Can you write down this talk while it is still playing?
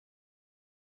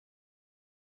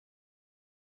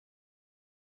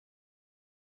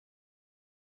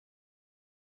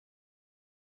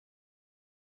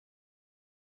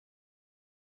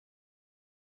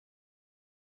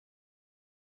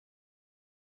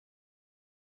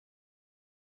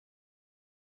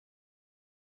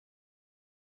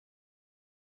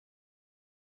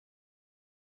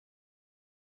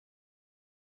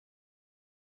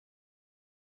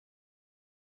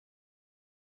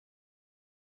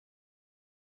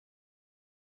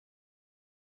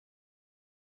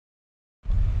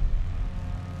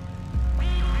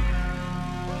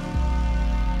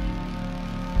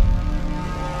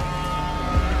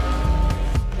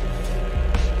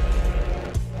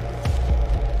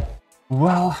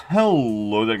Well,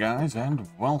 hello there guys, and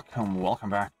welcome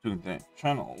back to the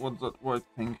channel. What's that word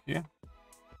thing here?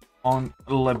 On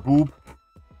Le Boob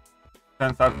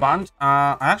 10th band?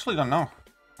 I actually don't know.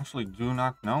 Actually do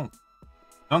not know.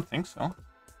 Don't think so.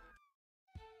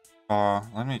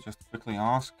 Let me just quickly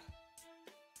ask.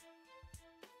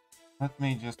 The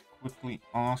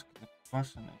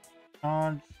person in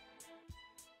charge.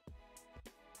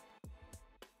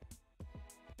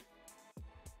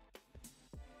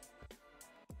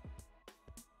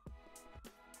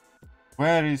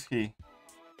 Where is he?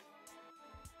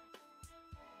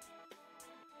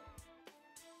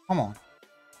 Come on.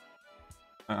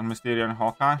 Mysterion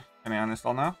Hawkeye. Can I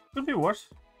uninstall now? Could be worse.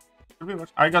 Could be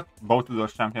worse. I got both of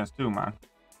those champions too, man.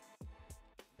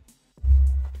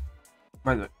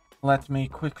 By the way, let me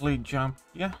quickly jump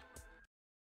here.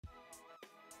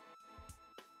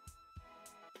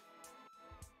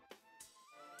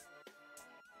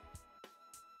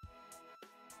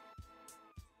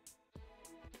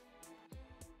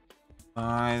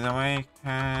 By the way,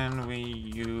 can we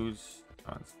use...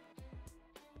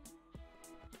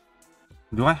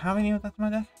 Do I have any of that in my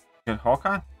deck? Okay,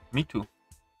 Hawkeye? Me too.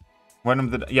 Venom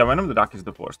the Duck is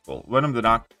the worst pull. Venom the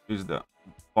Duck is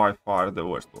by far the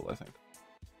worst pull, I think.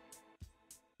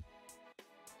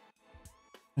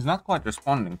 He's not quite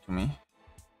responding to me.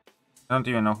 I don't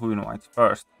even know who invites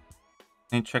first.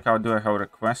 I need to check out, do I have a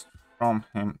request from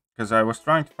him? Because I was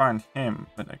trying to find him,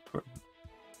 but I couldn't.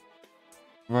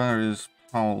 Where is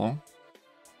Paulo?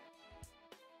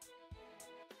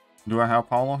 Do I have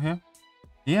Paulo here?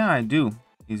 Yeah, I do.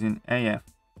 He's in AF.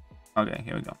 Okay,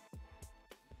 here we go.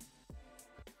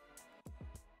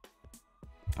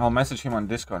 I'll message him on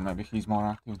Discord. Maybe he's more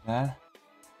active there.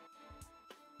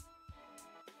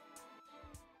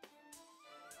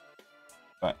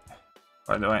 But,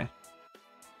 by the way,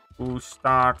 who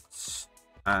starts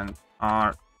and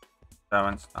are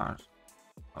 7 stars?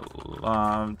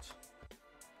 Loved.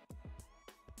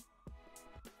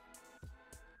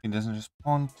 He doesn't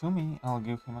respond to me. I'll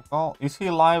give him a call. Is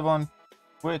he live on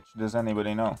Twitch? Does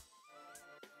anybody know?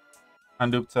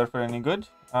 Unduped Surfer any good?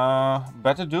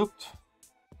 Better duped.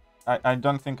 I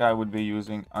don't think I would be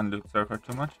using Unduped Surfer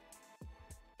too much.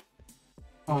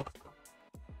 Oh.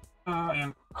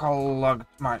 I unclogged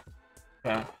my...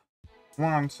 Yeah.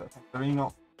 1 second. There we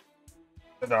go.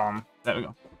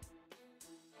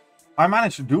 I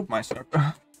managed to dupe my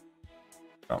Surfer.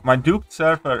 So my duped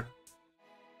Surfer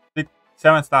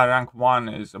 7-star rank 1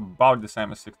 is about the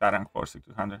same as 6-star rank 4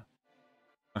 6200.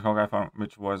 Hawkeye farm,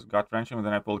 which was gut wrenching, but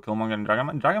then I pulled Killmonger and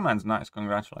Dragonman. Dragonman's nice,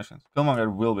 congratulations.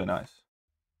 Killmonger will be nice.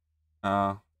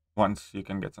 Once you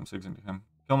can get some SIGs into him.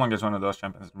 Killmonger is one of those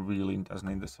champions that really does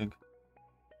need the SIG.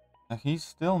 He's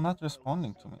still not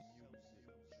responding to me.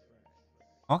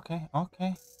 Okay.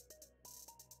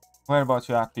 Whereabouts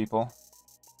you at, people?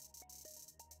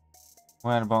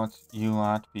 Whereabouts you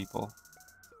at, people?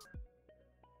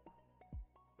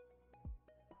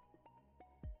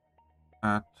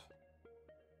 At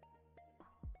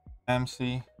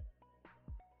MC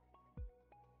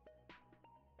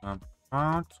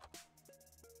about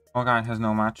Hawkeye has no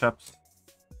matchups,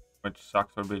 which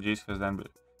sucks for BGs because then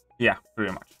yeah,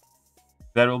 pretty much.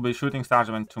 There will be shooting stars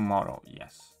event tomorrow,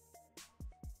 yes.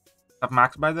 Tap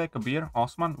max by the way, Kabir,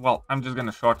 Osman. Well, I'm just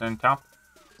gonna shorten tap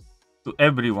to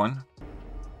everyone.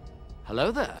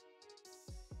 Hello there.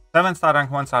 7-star rank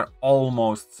 1s are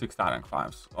almost 6-star rank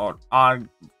 5s, or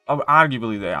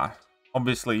arguably they are.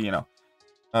 Obviously, you know,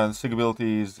 the SIG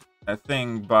ability is a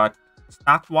thing, but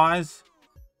stat-wise,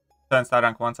 7-star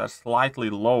rank 1s are slightly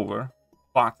lower,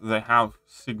 but they have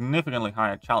significantly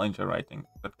higher challenger rating.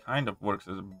 That kind of works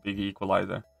as a big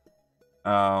equalizer.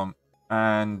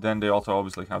 And then they also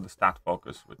obviously have the stat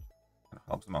focus, which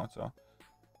helps them out. So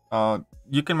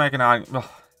you can make an argument.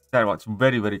 Well, it's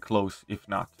very, very close, if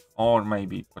not, or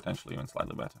maybe potentially even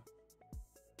slightly better.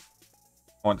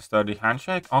 Want a sturdy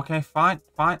handshake? Okay, fine.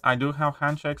 I do have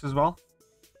handshakes as well.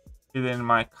 Either in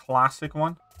my classic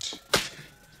one.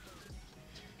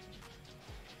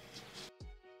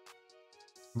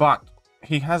 But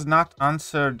he has not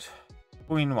answered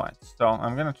who invites, so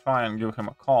I'm gonna try and give him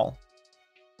a call.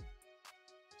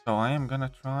 So I am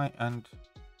gonna try and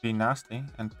be nasty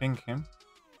and ping him.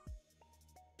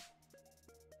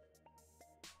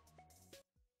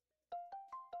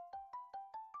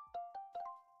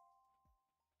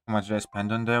 How much did I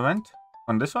spend on the event?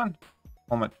 On this one?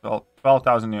 Almost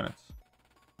 12,000 units.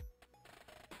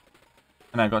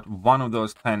 And I got one of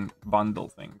those 10 bundle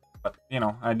things. But, you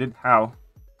know, I did have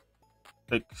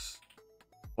 6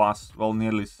 plus, well,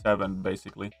 nearly 7,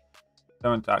 basically.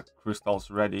 7 tag crystals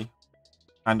ready.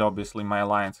 And obviously my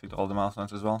alliance hit all the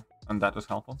milestones as well. And that was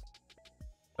helpful.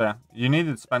 So yeah, you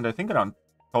needed to spend, I think, around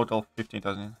total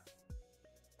 15,000.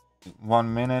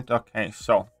 1 minute. Okay,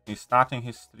 so he's starting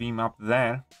his stream up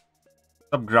there.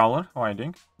 What's up, Growler? How are you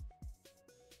doing?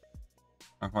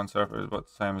 One server is about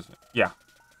the same as... Yeah.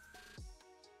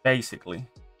 Basically.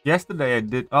 Yesterday I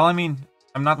did... Well, I mean,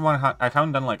 I'm not one... I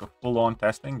haven't done like a full-on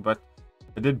testing, but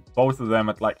I did both of them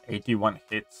at like 81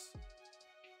 hits.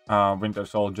 Winter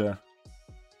Soldier.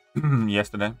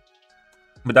 Yesterday.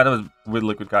 But that was with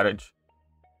Liquid Courage.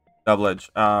 Double Edge.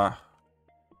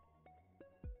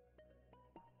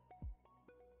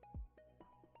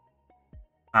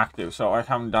 Active, so I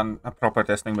haven't done a proper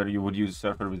testing where you would use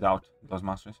Surfer without those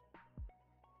masters.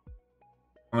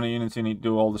 How many units you need to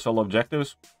do all the solo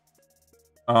objectives?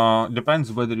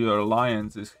 Depends whether your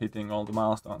alliance is hitting all the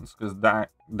milestones, because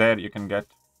there you can get,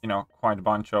 you know, quite a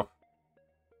bunch of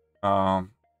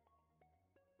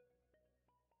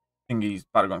thingies,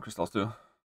 Paragon crystals too.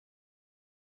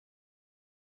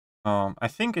 I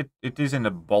think it is in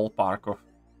the ballpark of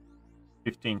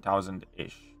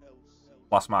 15,000-ish,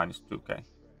 plus minus 2k.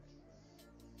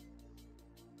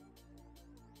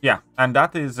 Yeah, and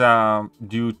that is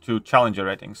due to challenger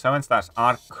rating. 7 stars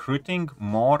are critting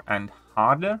more and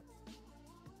harder,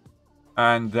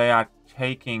 and they are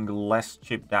taking less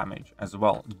chip damage as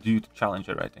well due to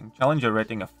challenger rating. Challenger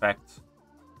rating affects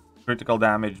critical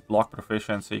damage, block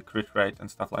proficiency, crit rate, and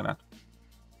stuff like that.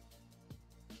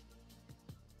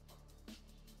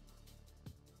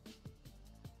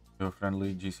 Your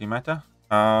friendly GC meta?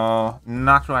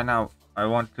 Not right now. I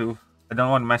don't want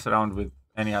to mess around with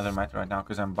any other meta right now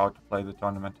because I'm about to play the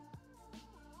tournament.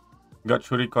 Got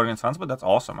Shuri, Korean Suns, but that's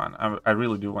awesome, man. I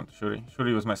really do want Shuri.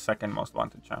 Shuri was my second most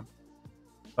wanted champ.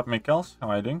 What's up, Mikkels?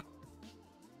 How are you doing?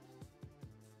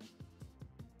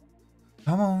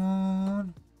 Come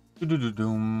on.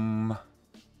 Do-do-do-doom.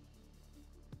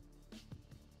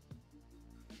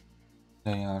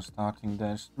 They are starting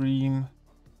their stream.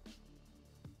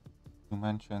 Two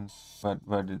mentions.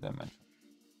 Where did they mention?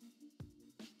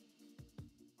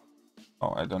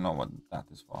 Oh, I don't know what that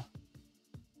is for.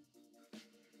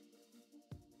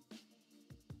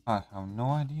 I have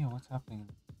no idea what's happening.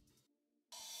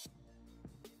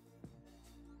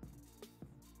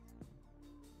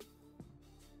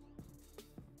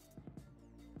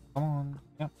 Come on.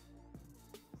 Yep.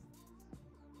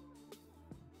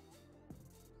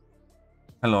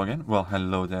 Hello again. Well,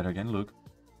 hello there again, Luke.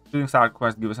 Doing Star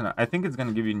Quest, give us an... I think it's going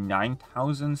to give you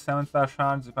 9,000 7-star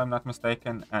shards, if I'm not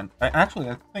mistaken. And I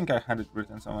think I had it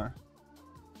written somewhere.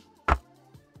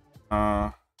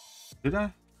 Did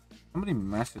I? Somebody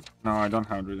messaged... No, I don't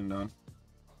have it written down.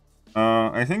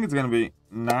 I think it's going to be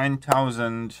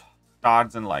 9,000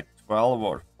 shards and like 12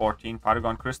 or 14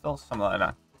 Paragon crystals, something like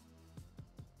that.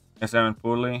 Yes, I went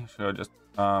poorly. Should have just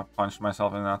punched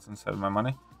myself in the nuts and saved my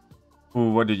money.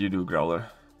 Ooh, what did you do, Growler?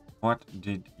 What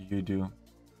did you do?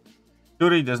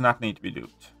 Shuri does not need to be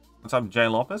duped. What's up, J.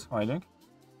 Lopez? How are you doing?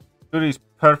 Shuri is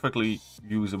perfectly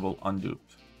usable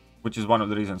unduped, which is one of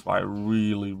the reasons why I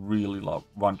really, really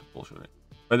want to pull Shuri.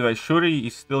 By the way, Shuri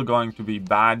is still going to be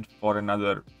bad for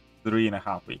another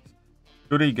 3.5 weeks.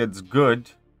 Shuri gets good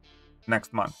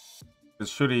next month, because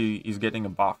Shuri is getting a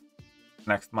buff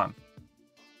next month.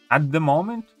 At the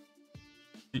moment,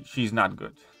 she's not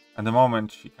good. At the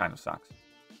moment, she kind of sucks.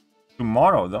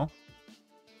 Tomorrow, though,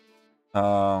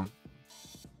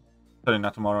 sorry,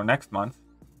 not tomorrow, next month,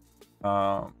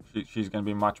 she's going to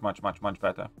be much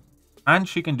better. And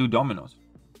she can do dominoes.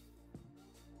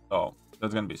 So,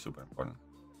 that's going to be super important.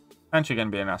 And she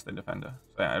can be a nasty defender.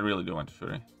 So, yeah, I really do want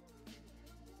Shuri.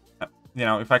 You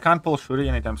know, if I can't pull Shuri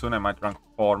anytime soon, I might rank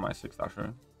 4 my 6-star Shuri.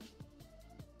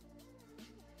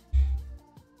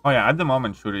 Oh, yeah, at the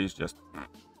moment, Shuri is just...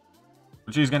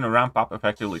 But she's going to ramp up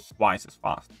effectively twice as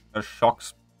fast. Her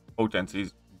shock's potency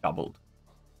is doubled.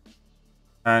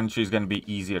 And she's going to be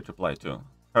easier to play too.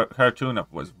 Her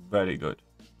tune-up was very good.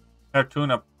 Her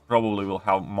tune-up probably will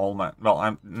have Moleman. Well,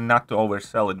 I'm not to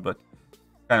oversell it, but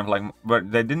kind of like...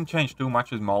 But they didn't change too much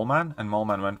with Moleman, and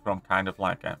Moleman went from kind of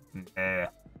like a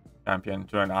champion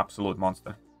to an absolute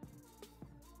monster.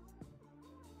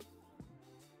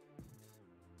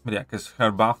 But yeah, because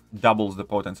her buff doubles the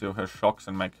potency of her shocks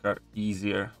and make her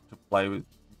easier to play with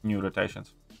new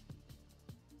rotations.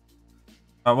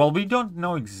 Well, we don't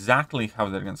know exactly how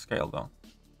they're going to scale, though.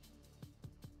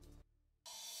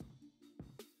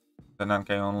 The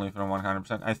 9k only from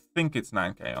 100%. I think it's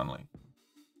 9k only.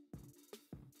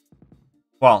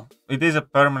 Well, it is a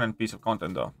permanent piece of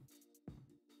content, though.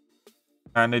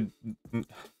 And it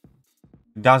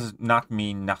does not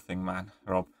mean nothing, man,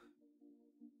 Rob.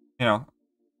 You know,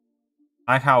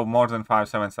 I have more than 5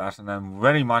 7-stars, and I'm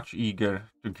very much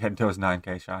eager to get those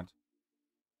 9k shards.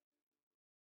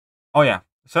 Oh yeah,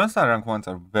 7-star rank 1s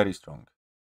are very strong.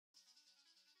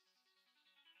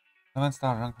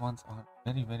 7-star rank 1s are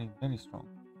very, very, very strong.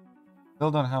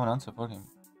 Still don't have an answer for him.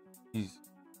 He's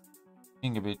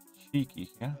being a bit cheeky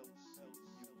here.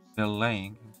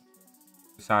 Delaying.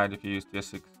 Decide if you use tier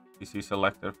 6 CC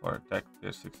selector for attack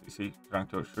tier 6 CC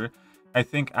rank 2 or 3. I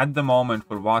think at the moment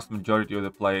for vast majority of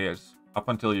the players, up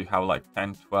until you have like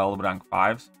 10, 12 rank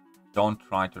 5s, don't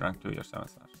try to rank 2 your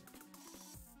 7-stars.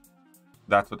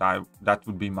 That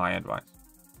would be my advice.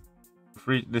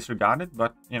 Free disregard it,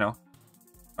 but you know,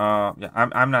 yeah,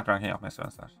 I'm not ranking up my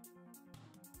 7-stars.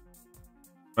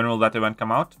 When will that event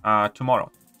come out?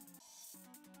 Tomorrow.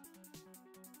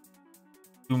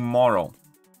 Tomorrow,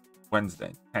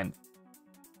 Wednesday, 10th.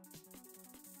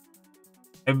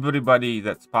 Everybody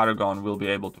that's Paragon will be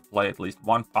able to play at least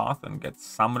one path and get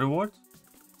some rewards.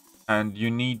 And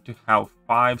you need to have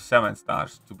 5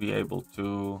 7-stars to be able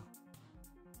to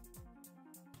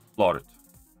explore it.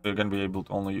 So you're going to be able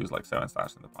to only use like 7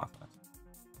 stars in the path.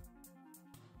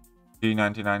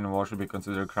 G99 in war should be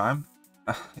considered a crime.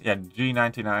 Yeah,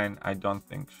 G99 I don't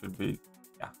think should be.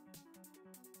 Yeah.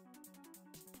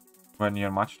 When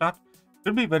your match start?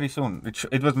 Should be very soon.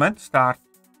 It was meant to start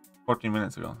 14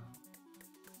 minutes ago.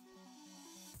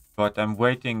 But I'm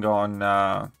waiting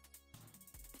on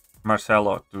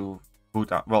Marcelo to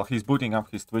boot up. Well, he's booting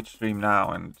up his Twitch stream now,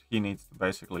 and he needs to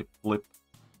basically flip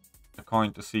a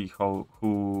coin to see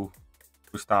who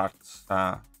starts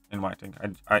inviting.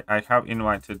 I have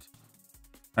invited.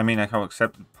 I mean, I have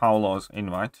accepted Paulo's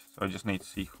invite, so I just need to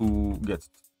see who gets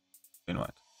to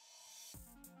invite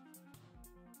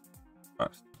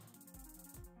first.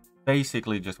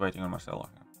 Basically, just waiting on Marcelo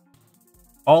here.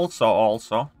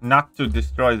 Also, not to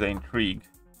destroy the intrigue.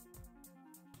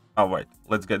 Oh wait,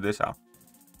 let's get this out.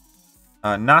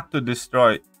 Not to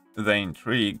destroy the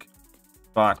intrigue,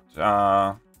 but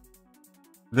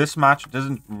this match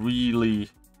doesn't really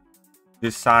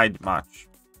decide much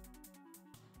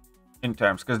in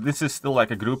terms, because this is still like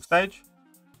a group stage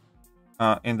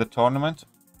in the tournament.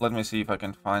 Let me see if I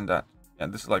can find that. Yeah,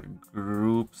 this is like a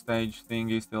group stage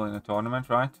thingy still in the tournament,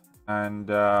 right? And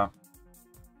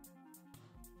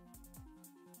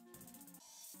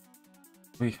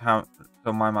we have,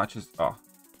 so my match is, oh,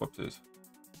 whoopsies.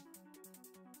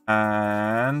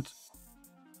 And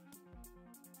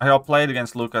I have played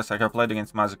against Lucas, I have played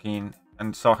against Mazukin,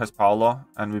 and so has Paulo,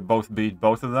 and we both beat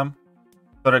both of them.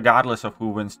 So regardless of who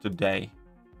wins today,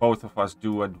 both of us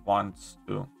do advance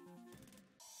to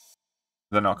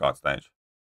the knockout stage.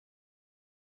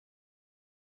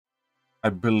 I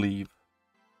believe,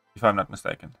 if I'm not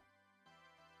mistaken.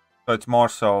 So it's more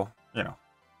so, you know,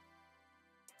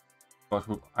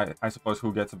 I suppose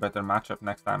who gets a better matchup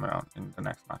next time around in the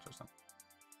next match or something.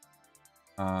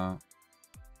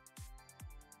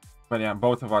 But yeah,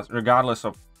 both of us, regardless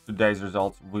of today's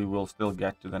results, we will still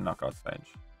get to the knockout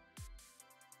stage.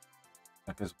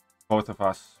 Because both of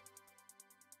us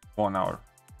won our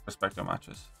respective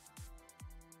matches.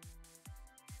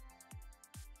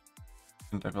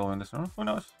 Fintech will win this round? Who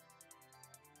knows?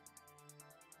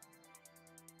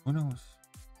 Who knows?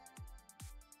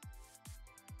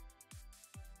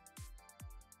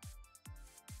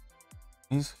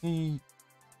 Is he?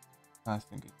 I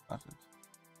think it started.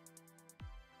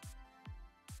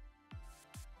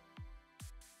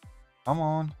 Come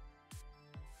on.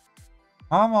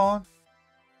 Come on.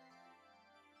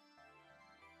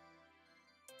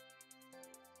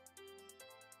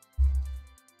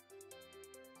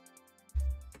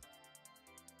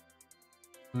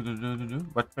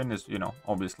 But Finn is, you know,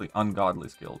 obviously ungodly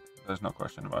skilled. There's no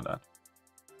question about that.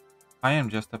 I am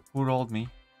just a poor old me.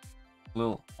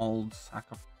 Little old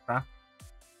sack of crap.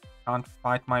 Can't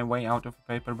fight my way out of a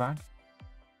paper bag.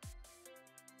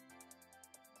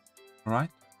 Right?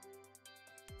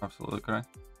 Absolutely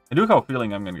correct. I do have a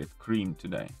feeling I'm gonna get creamed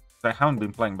today. I haven't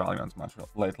been playing Valorant much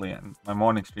lately, and my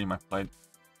morning stream I played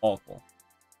awful.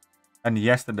 And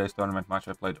yesterday's tournament match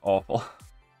I played awful.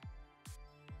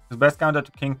 His best counter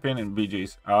to Kingpin and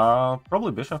BGs?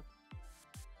 Probably Bishop.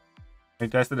 He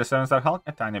tested the 7-star Hulk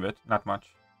a tiny bit, not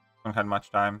much. Haven't had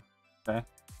much time. Okay.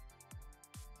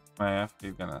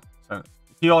 He's gonna send.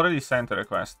 He already sent a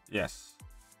request. Yes.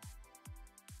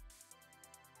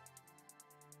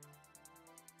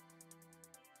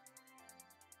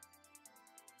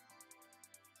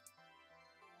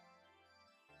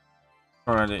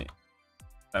 Already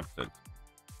accepted.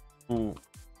 Who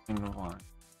invite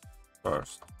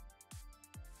first?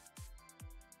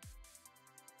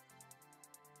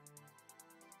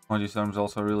 OG Storm is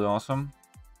also really awesome.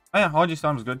 Oh yeah, OG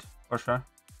Storm is good for sure.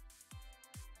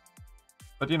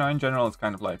 But you know, in general, it's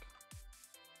kind of like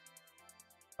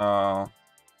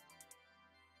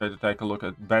try to take a look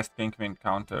at best king queen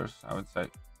counters. I would say,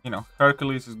 you know,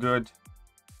 Hercules is good.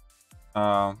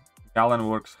 Galen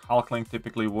works. Hulkling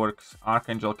typically works.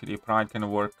 Archangel Kitty Pride can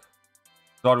work.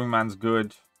 Storming Man's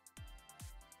good.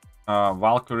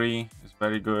 Valkyrie is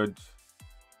very good.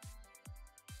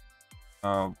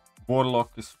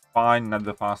 Warlock is fine, not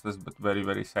the fastest, but very,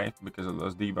 very safe because of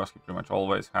those debuffs. You pretty much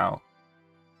always have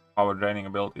power draining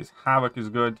abilities. Havoc is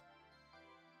good.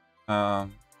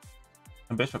 And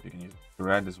Bishop, you can use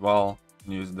red as well. You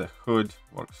can use the Hood,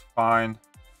 works fine.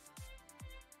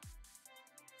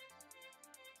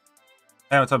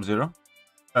 Hey, what's up, Zero?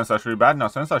 Sensei Shuri bad? No,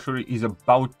 Sensei Shuri is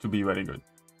about to be very good.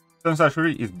 Sensei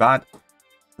Shuri is bad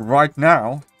right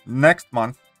now. Next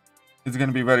month, it's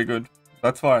gonna be very good.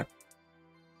 That's why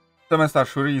 7-star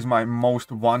Shuri is my most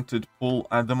wanted pull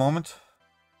at the moment.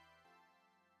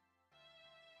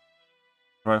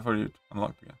 Try for you to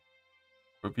unlock again.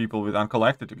 For people with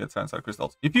uncollected to get 7-star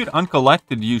crystals. If you're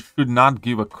uncollected, you should not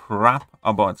give a crap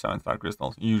about 7-star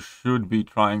crystals. You should be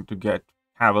trying to get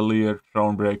Cavalier,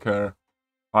 Thronebreaker,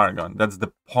 Paragon. That's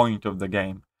the point of the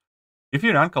game. If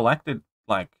you're uncollected,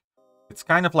 like, it's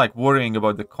kind of like worrying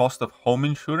about the cost of home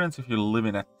insurance if you live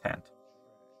in a tent.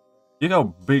 You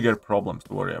got bigger problems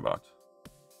to worry about.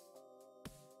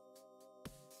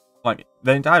 Like,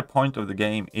 the entire point of the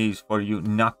game is for you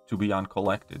not to be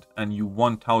uncollected. And you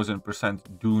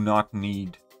 1000% do not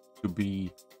need to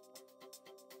be,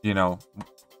 you know,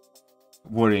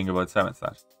 worrying about 7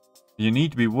 stars. You need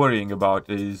to be worrying about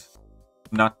is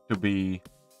not to be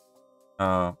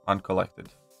uncollected.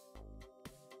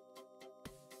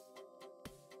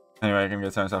 Anyway, I can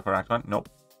get 7 star for Act 1. Nope.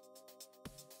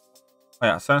 Oh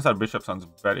yeah, 7-star Bishop sounds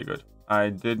very good. I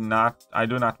do not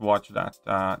watch that.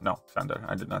 No, Xander,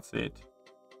 I did not see it.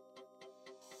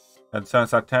 And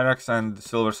 7-star Terex and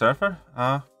Silver Surfer.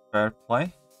 Fair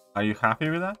play. Are you happy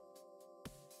with that?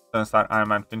 7-star Iron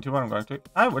Man Fin 2-1, I'm going to.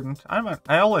 I wouldn't.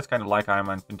 I always kind of like Iron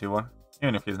Man Fin 2-1,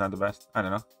 even if he's not the best. I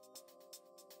don't know.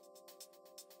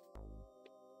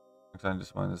 I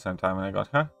just won at the same time when I got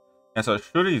her. And so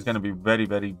Shuri is going to be very,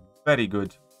 very, very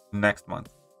good next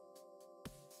month.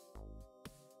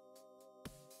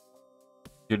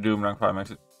 Your Doom rank 5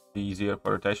 makes it easier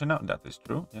for rotation now. That is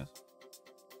true, yes.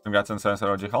 Congrats on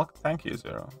 7-star OG Hulk. Thank you,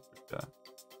 Zero.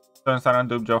 7-star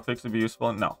Undupe Joe Fix would be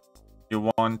useful. No. You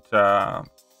want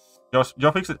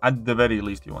Joe Fix at the very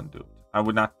least you want duped. I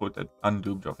would not put an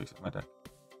Undupe Joe Fix in my deck.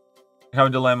 You have a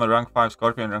dilemma, rank 5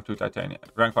 Scorpion, rank 2 Titanium.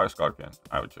 Rank 5 Scorpion,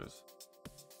 I would choose.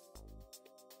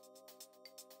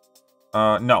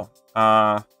 No.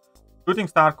 Shooting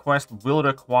Star Quest will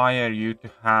require you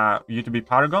to be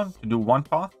Paragon to do one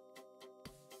path.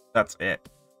 That's it.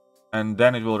 And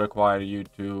then it will require you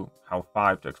to have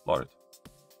 5 to explore it.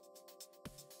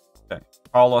 Okay.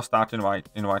 Paulo start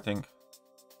inviting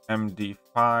MD5,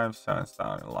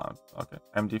 7-star allowed. Okay.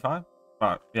 MD5?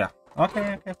 Yeah.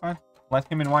 Okay, fine. Let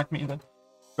him invite me then.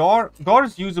 Gore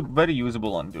is very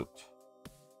usable on duped.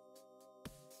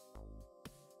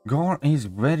 Gore is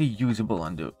very usable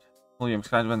on duped. William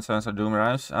Scratch when 7-star Doom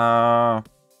arrives.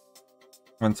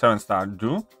 When 7-star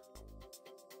Doom?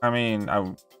 I mean,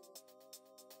 who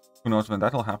knows when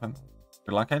that'll happen.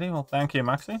 Good luck, Eddie. Well, thank you,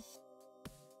 Maxi.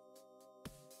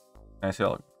 I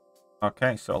see.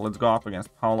 Okay, so let's go up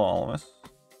against Paulo Alves.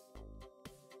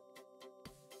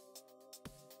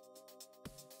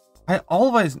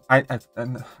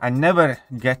 I never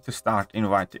get to start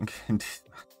inviting.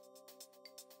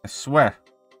 I swear.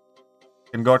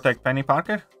 Can Gore take Penny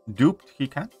Parker? Duped, he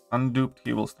can. Unduped,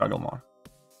 he will struggle more.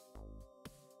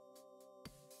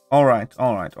 Alright.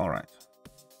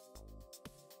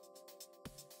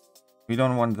 We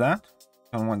don't want that.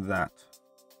 Don't want that.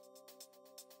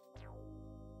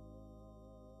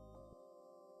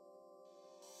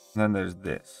 Then there's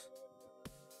this.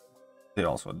 They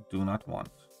also do not want.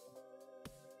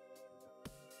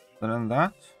 Then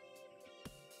that.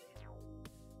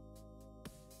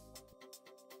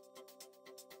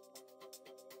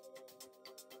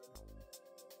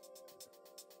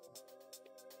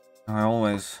 I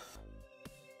always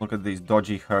look at these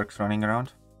dodgy Hercs running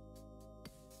around.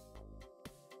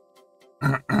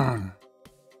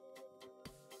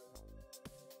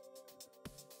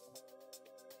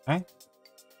 Okay.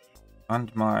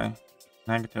 And my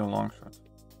negative long shot.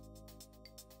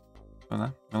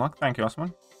 Good luck. Thank you,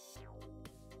 Osman.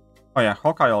 Oh yeah,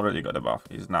 Hawkeye already got a buff.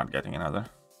 He's not getting another.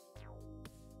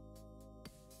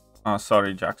 Oh,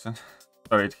 sorry, Jackson.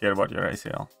 Sorry to hear about your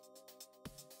ACL.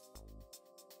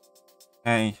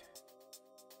 Okay.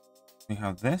 We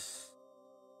have this.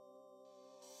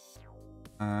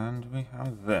 And we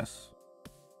have this.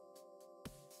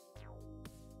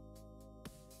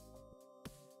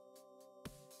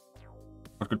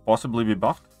 could possibly be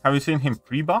buffed. Have you seen him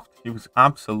pre-buffed? He was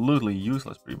absolutely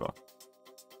useless pre-buffed.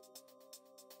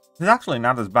 He's actually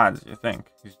not as bad as you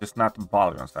think. He's just not the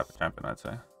Calvions type of champion, I'd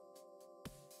say.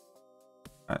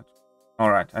 Right.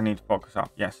 Alright, I need to focus up.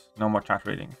 Yes, no more chat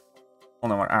reading. Oh,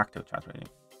 no more active chat reading.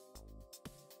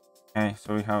 Okay,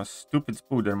 so we have a stupid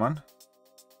Spooderman.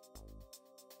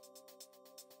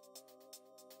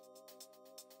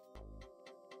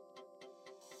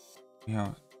 We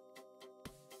have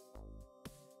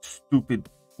stupid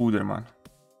Spooderman.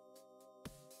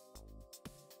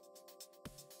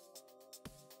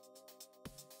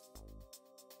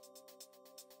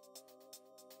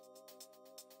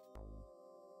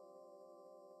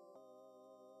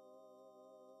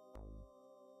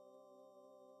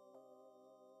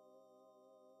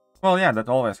 Well, yeah, that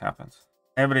always happens.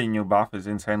 Every new buff is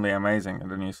insanely amazing,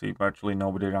 and then you see virtually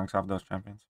nobody ranks up those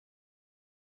champions.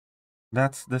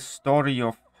 That's the story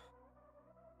of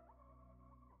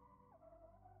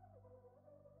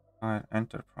our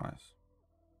enterprise.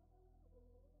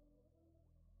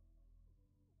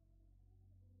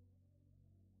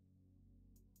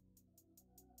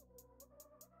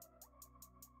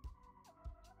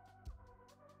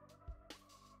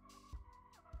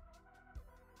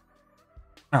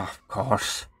 Of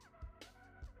course.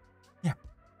 Yeah.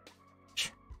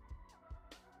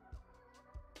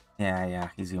 Yeah,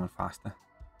 he's even faster.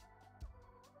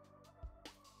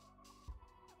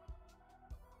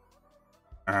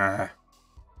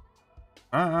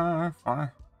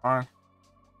 Fine.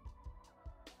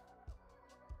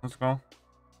 Let's go.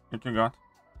 What you got?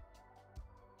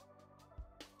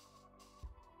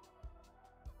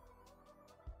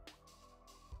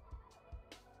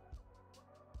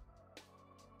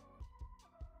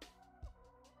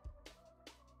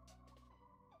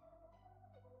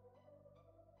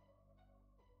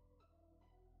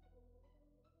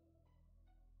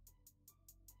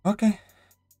 Okay.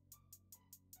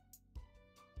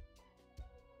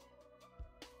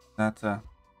 That's a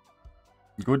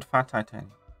good fat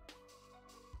titanium.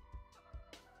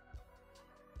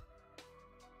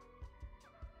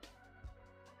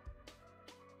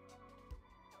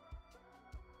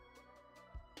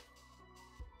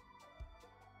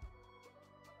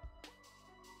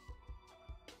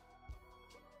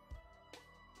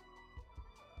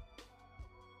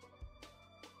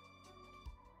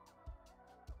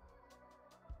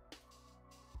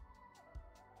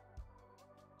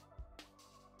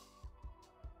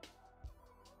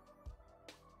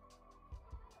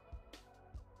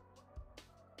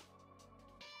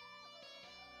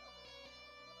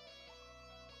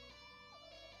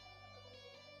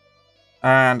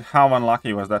 And how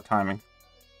unlucky was that timing?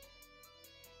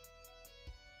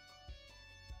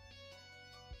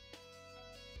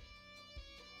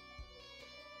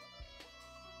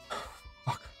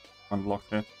 Fuck. Unblocked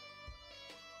hit.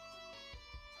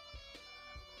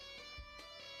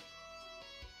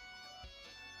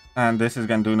 And this is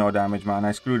gonna do no damage, man.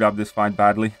 I screwed up this fight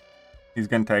badly. He's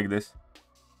gonna take this.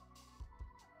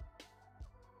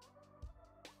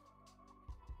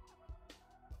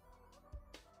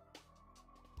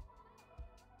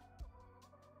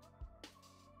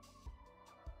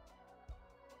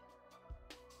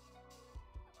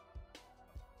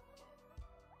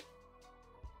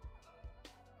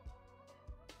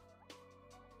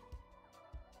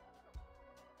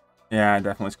 Yeah, I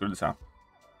definitely screwed this up.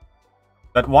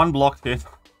 That one blocked hit.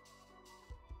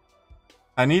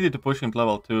 I needed to push him to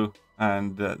level 2,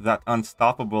 and that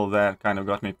unstoppable there kind of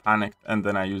got me panicked, and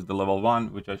then I used the level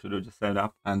 1, which I should have just set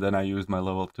up, and then I used my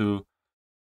level 2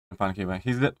 and panic him back.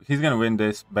 He's gonna win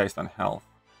this based on health.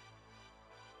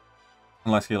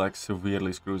 Unless he like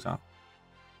severely screws up.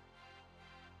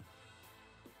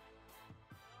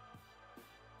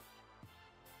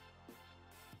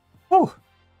 Whew!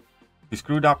 He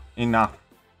screwed up enough.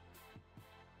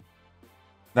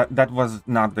 That was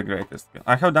not the greatest skill.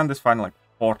 I have done this fight in like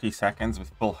 40 seconds with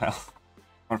full health.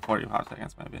 Or 45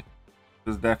 seconds maybe.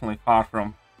 This is definitely far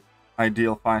from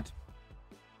ideal fight.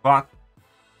 But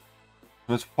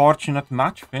it was fortunate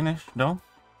match finish though.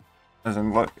 As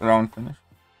in like round finish.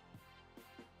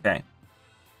 Okay.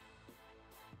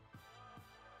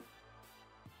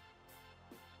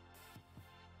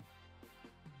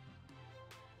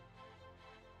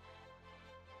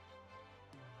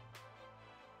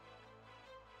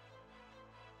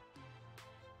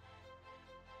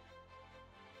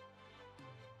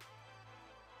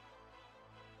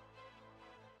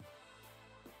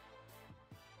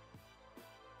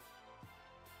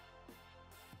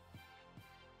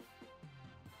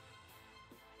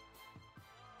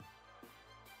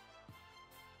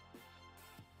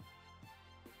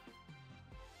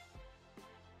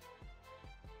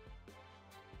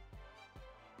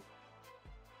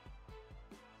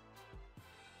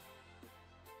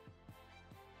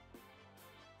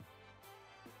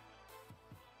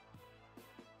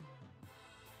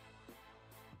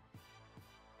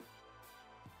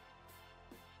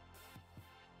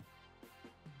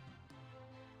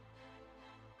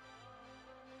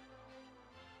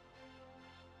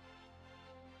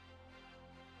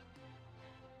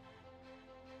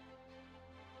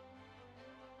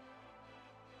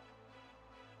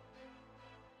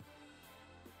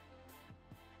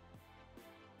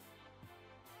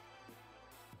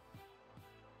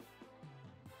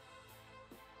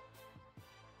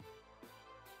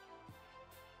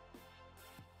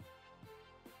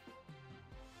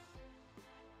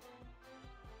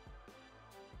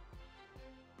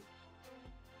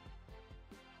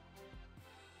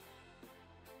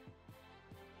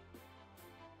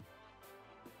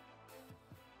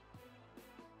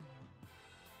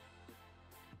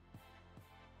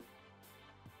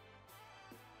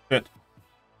 Shit.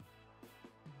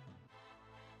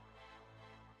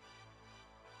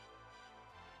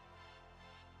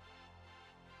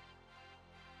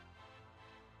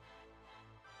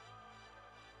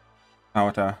 Oh,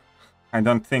 what, I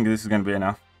don't think this is gonna be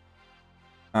enough.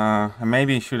 I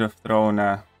maybe should have thrown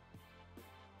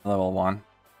level 1.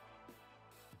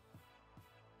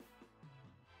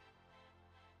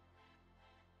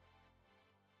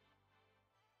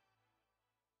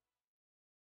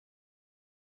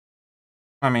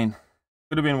 I mean,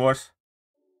 could have been worse.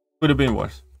 Could have been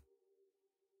worse.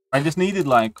 I just needed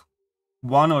like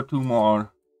 1 or 2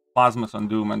 more plasmas on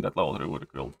Doom and that level 3 would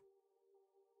have killed.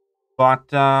 But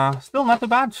still not too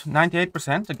bad.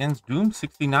 98% against Doom,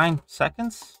 69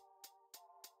 seconds.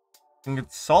 I think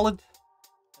it's solid.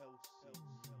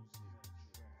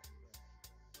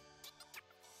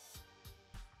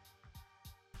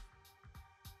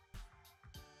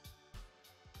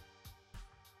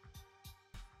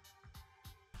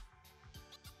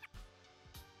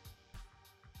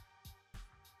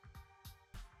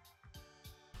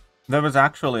 There was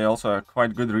actually also a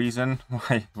quite good reason why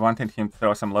I wanted him to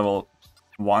throw some level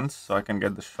 1s so I can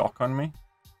get the shock on me.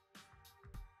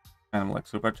 And like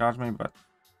supercharge me, but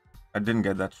I didn't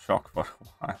get that shock for a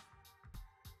while.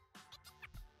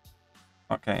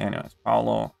 Okay, anyways,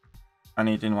 Paulo. I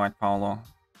need to invite Paulo.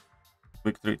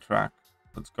 Victory track.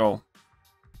 Let's go.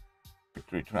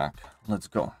 Victory track. Let's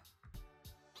go.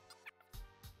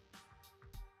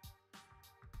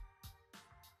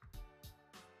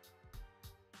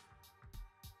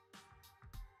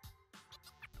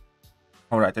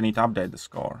 Alright, I need to update the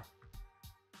score.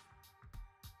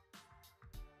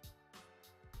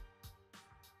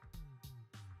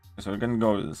 So we're gonna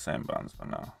go with the same buttons for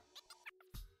now.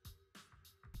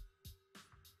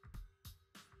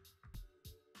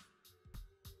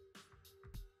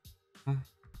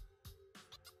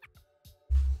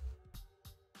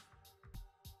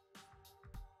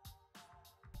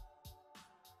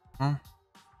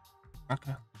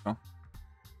 Okay, go.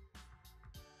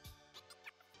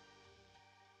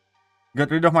 Get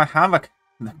rid of my havoc.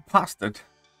 The bastard.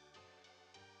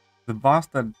 The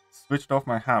bastard switched off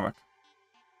my havoc.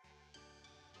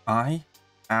 I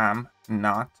am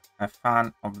not a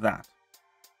fan of that.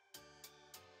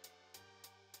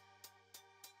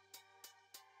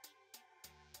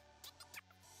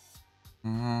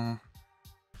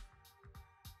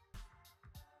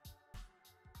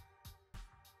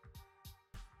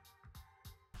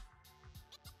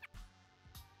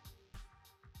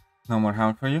 No more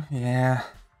help for you? Yeah.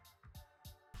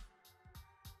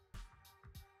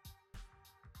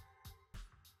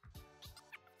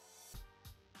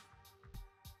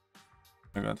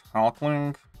 We got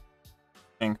Halfling,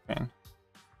 Kingpin.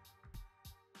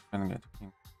 Gonna get a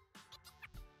king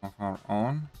of our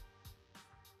own.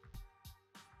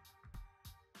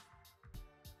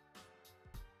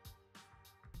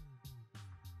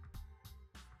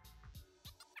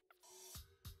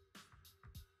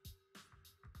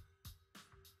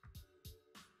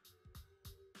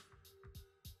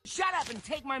 Shut up and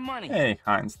take my money. Hey,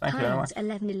 Heinz, thank you very much.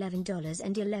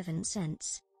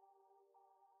 $11.11.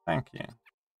 Thank you.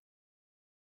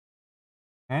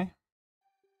 Okay.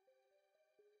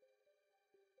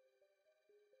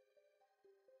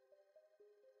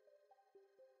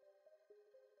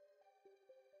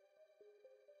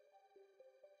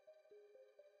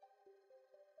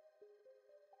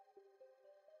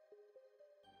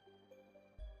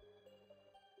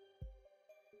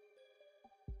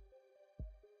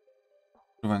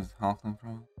 When's Halfling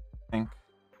from? I think.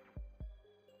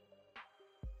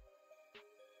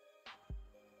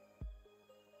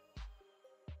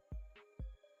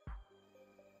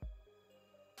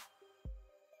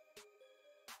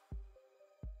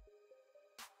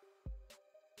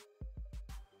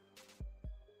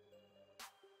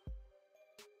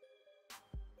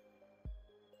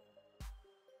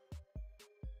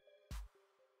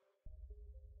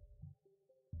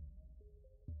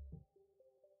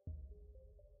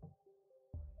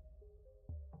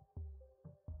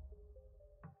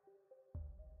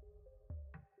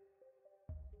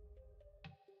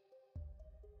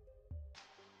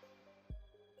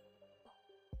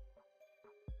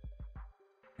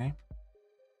 Okay.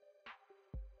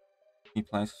 He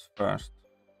plays first.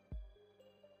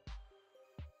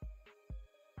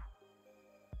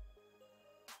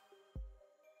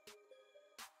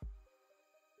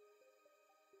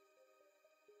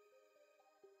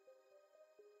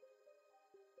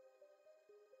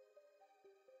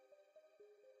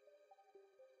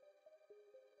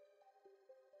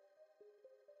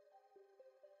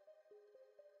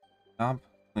 Up,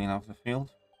 clean off the field.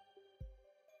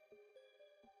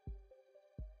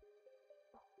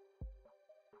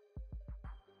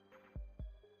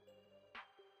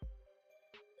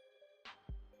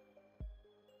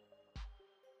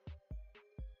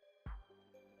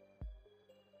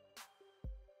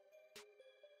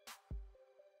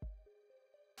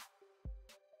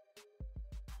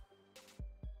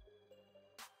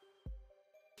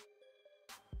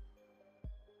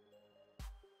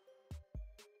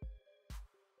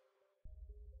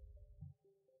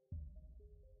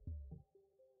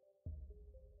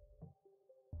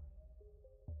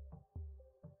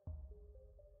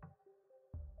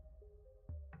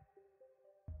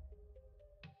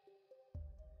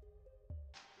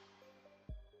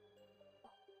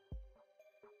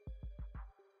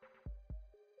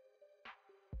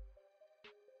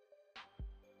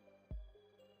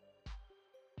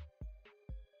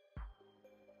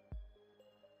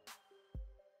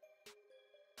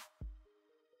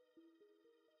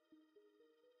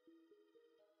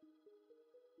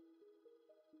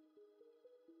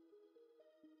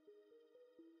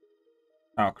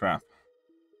 Oh crap.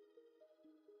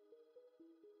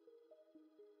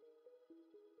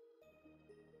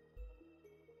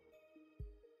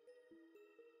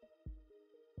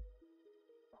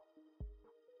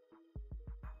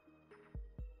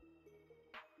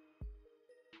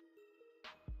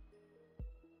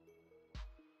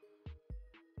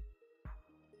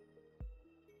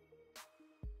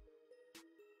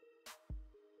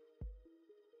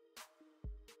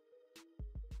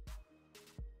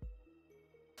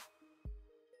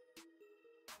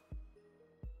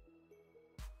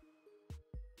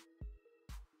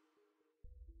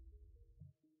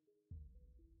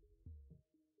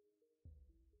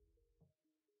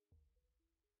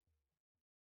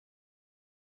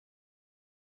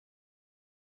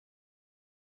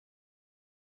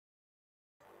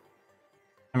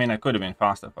 I mean, I could have been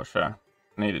faster for sure.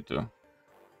 Needed to.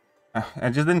 I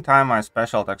just didn't time my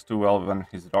special attacks too well when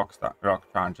his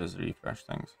rock charges refresh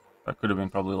things. That could have been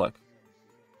probably like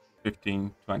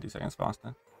 15-20 seconds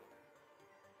faster.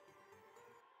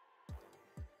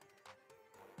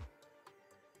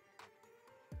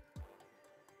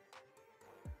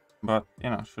 But, you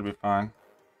know, should be fine.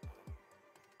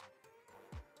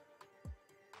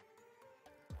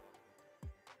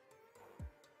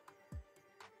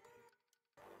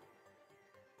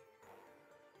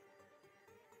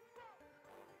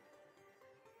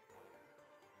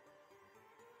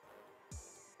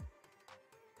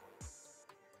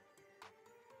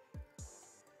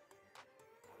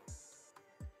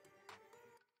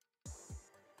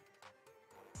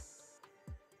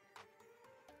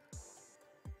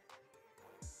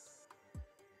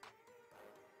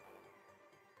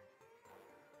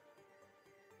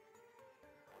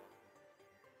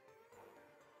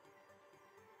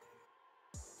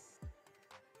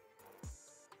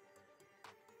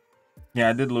 Yeah,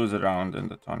 I did lose a round in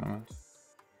the tournament.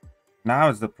 Now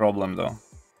it's the problem, though.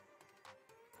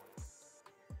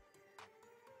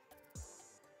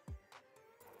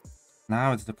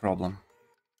 Now it's the problem.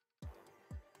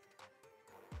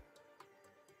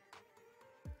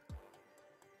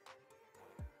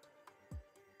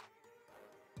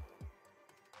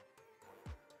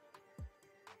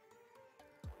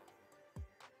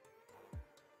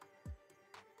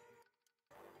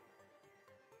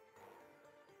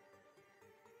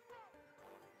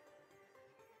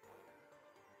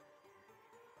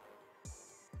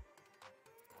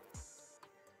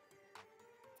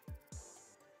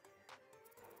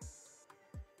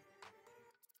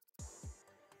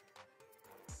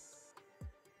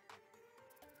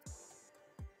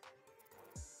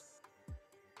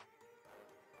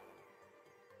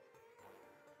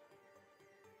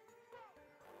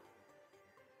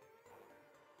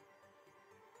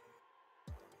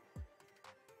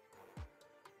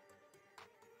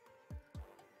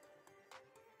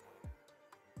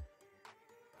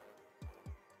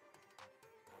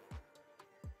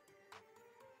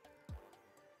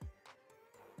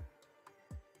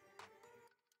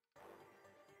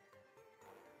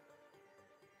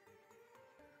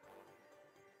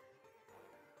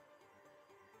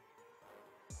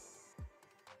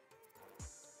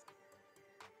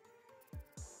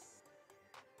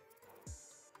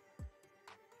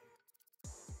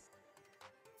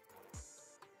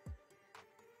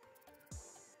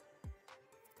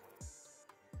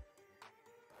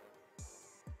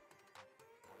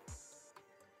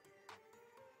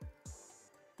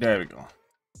 There we go.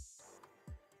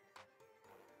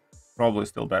 Probably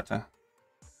still better.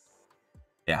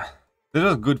 Yeah. This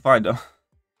was a good fight, though.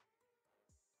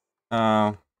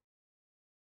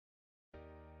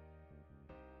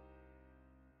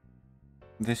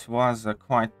 This was a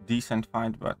quite decent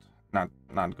fight, but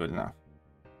not good enough.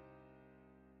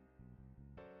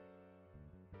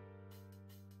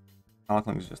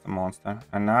 Alcon is just a monster,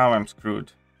 and now I'm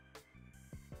screwed.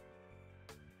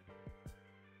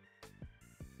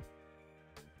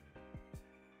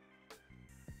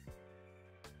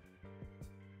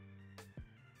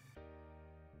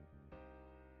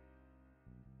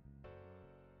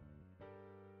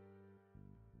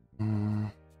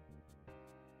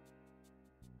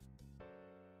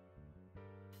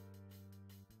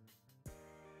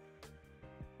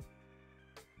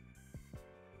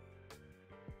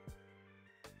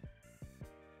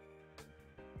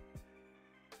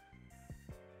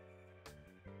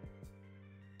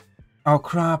 Oh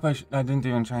crap, I didn't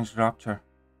even change Rapture.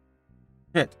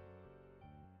 Shit.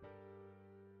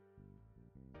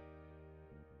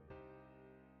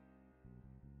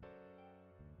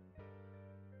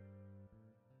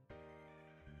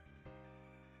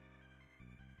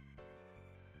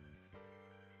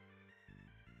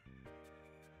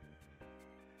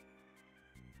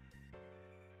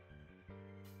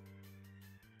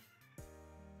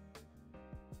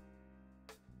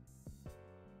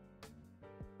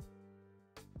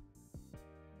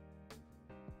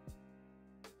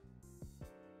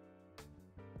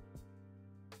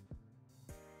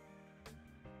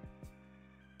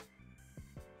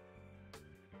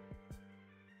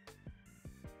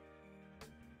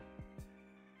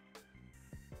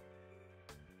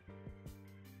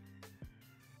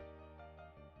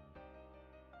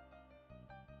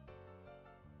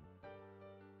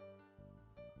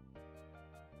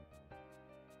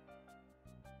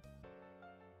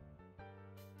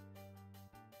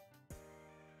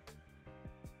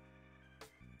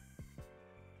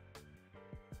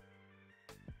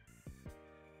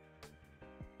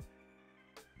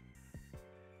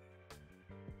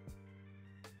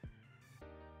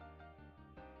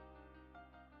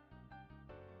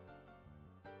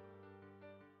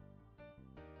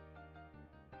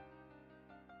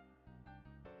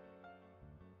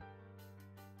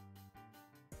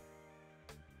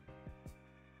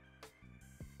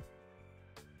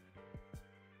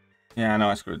 Yeah, I know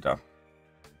I screwed up.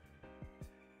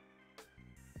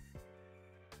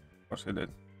 Of course I did.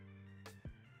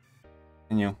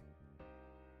 And you.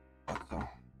 So.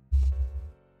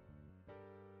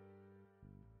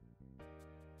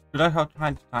 Should I have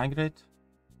tried to tiger it?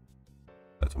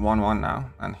 That's 1-1 now,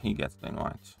 and he gets the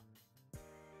invite.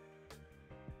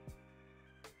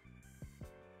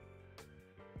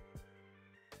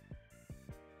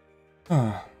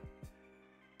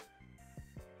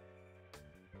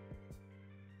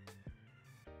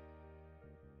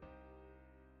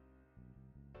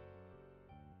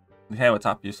 Hey, what's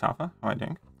up, you Safa? How are you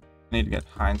doing? I need to get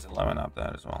Heinz 11 up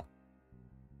there as well.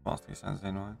 Whilst he sends the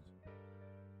invite.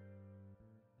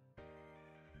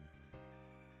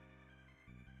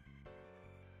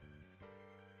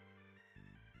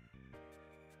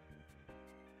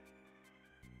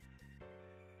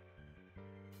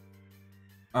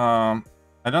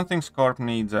 I don't think Scorp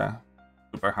needs a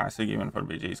super high sig even for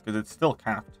BGs because it's still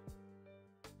capped.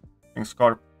 I think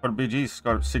Scorp for BGs,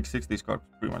 Scorp 660 Scorp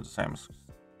is pretty much the same as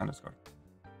standard Scorp.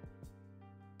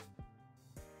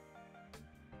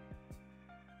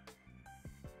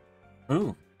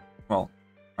 Ooh, well,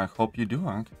 I hope you do,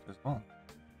 Ankit, as well.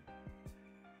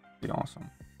 Be awesome.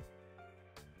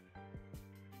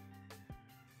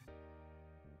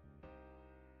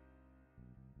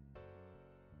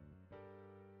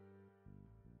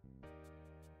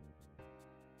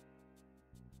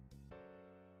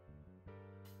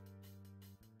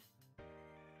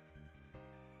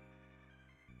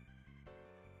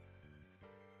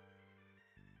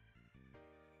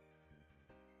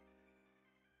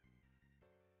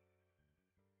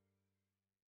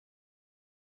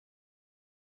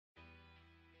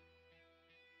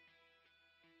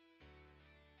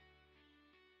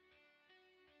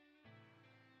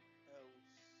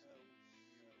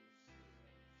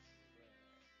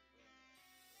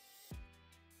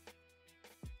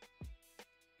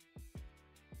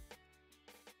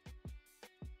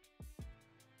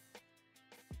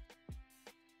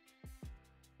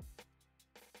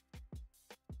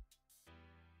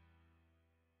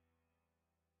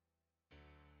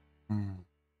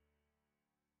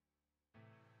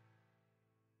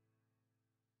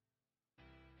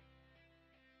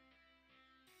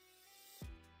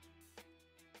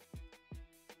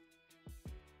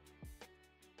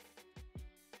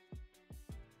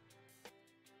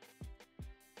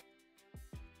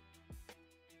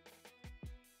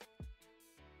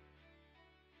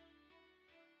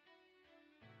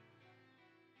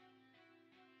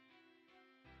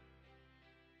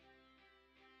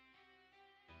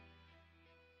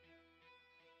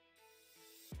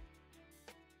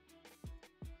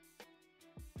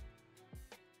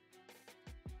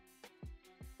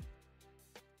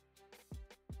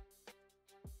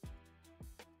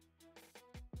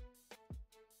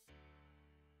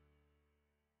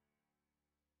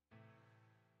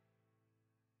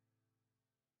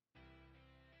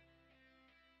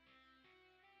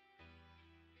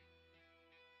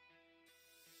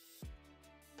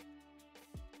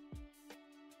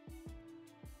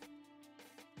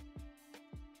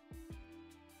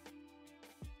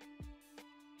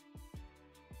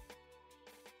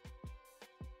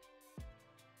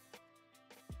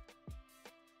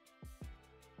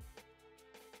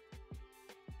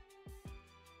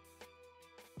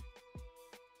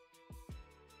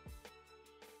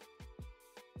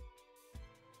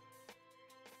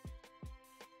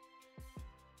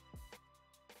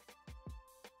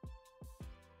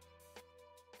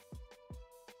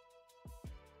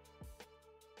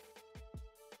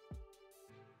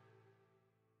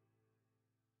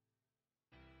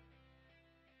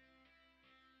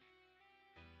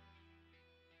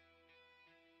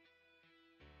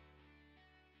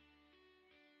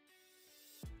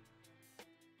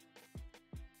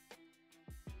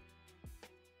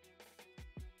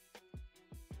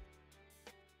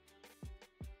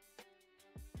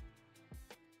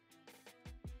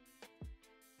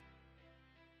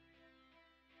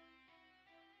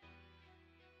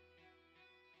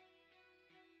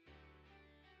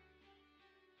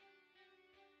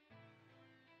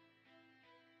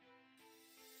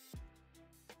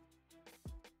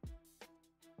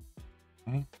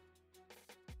 Okay.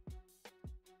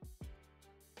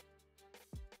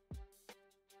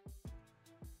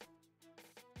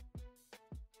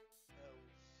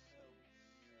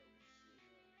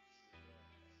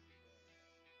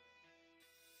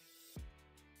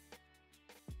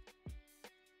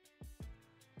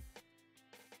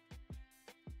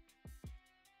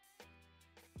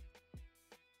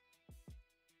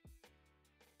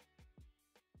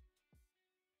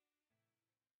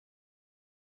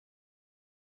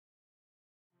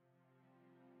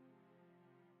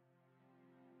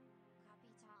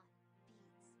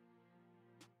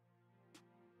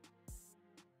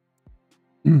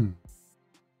 Crap.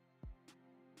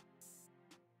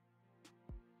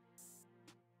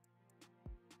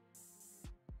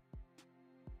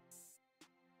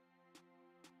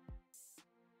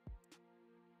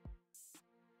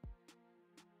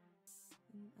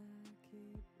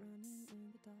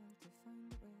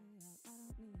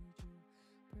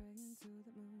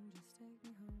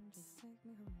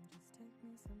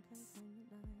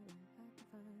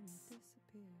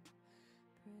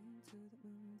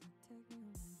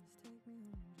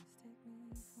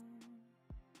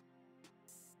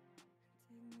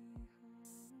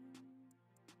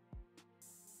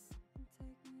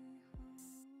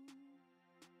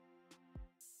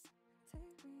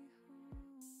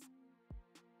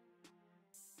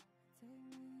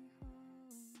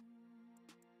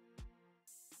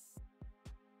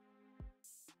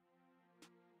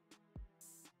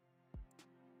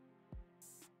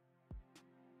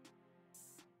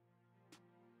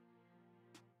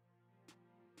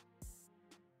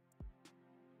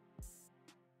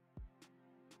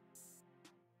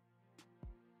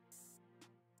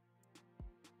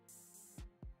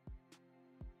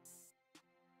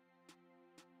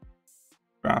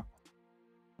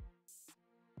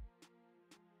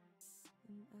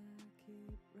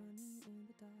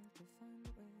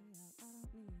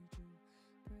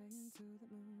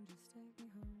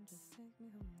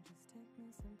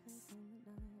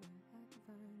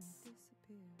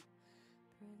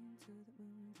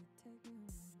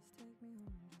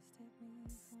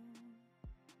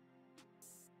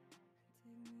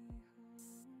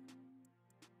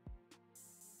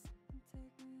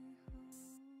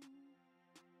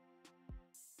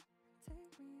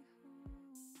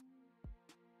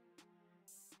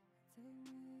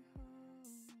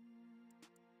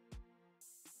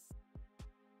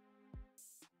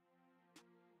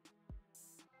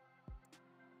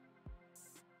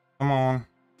 Come on.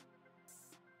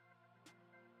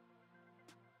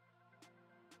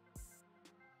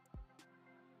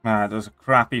 Ah, it was a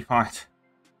crappy fight.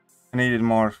 I needed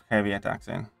more heavy attacks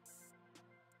in.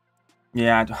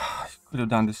 Yeah, I could have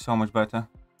done this so much better.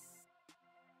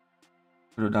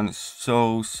 Could have done this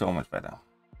so much better.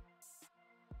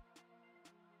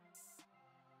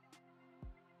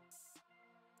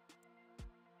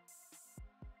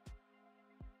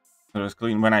 It was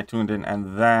clean when I tuned in,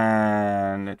 and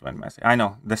then it went messy. I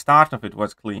know, the start of it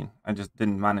was clean. I just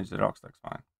didn't manage the rock stacks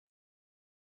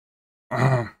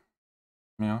fine.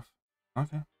 Me off.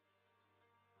 Okay.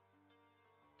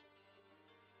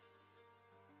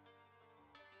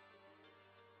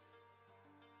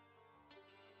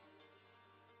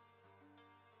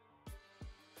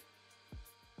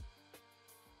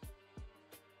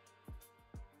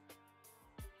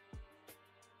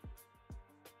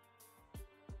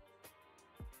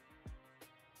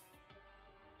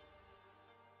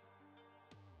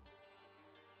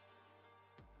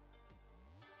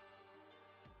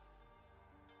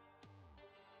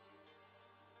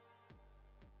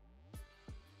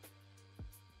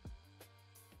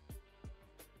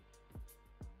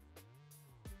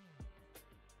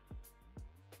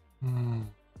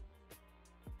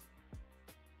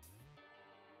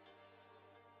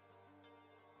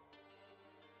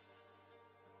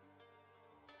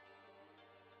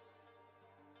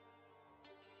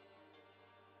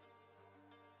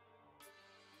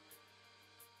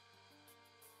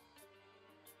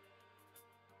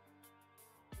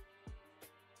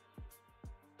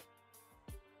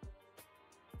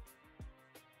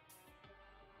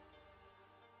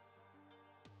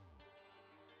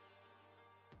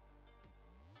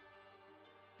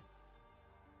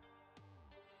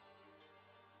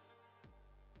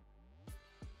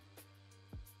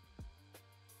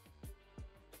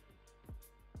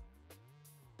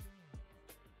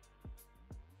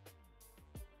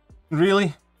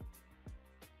 Really?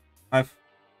 I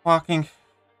fucking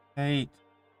hate.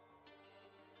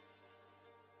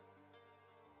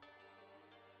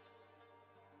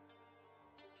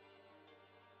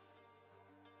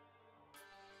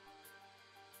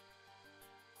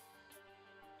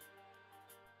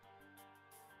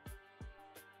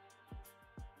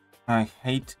 I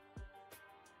hate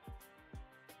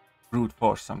brute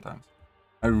force sometimes.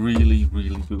 I really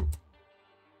do.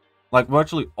 Like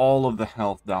virtually all of the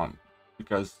health down.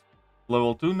 Because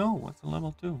level 2? No, what's a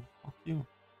level 2? Fuck you.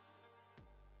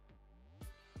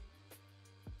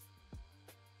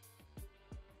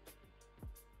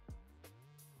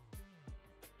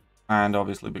 And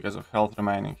obviously because of health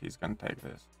remaining, he's gonna take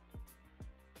this.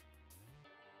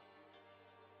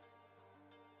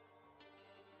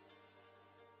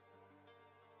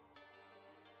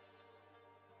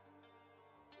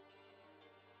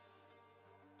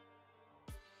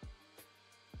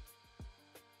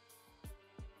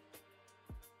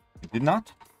 did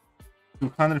not.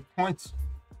 200 points.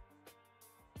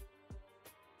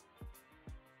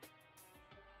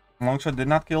 Longshot did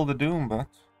not kill the Doom, but...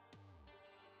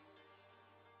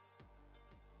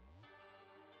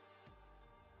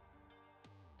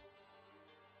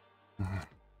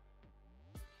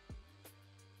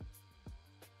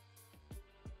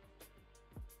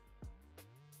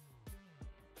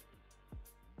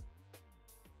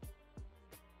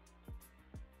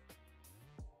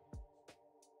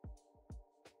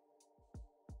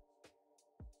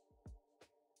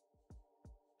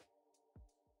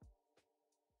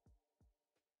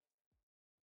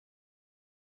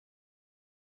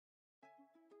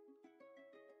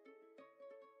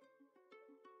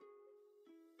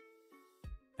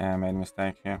 Yeah, I made a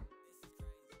mistake here.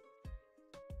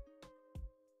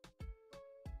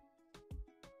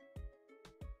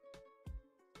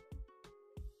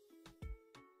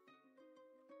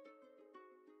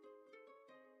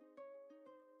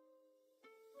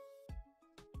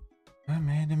 I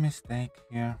made a mistake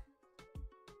here.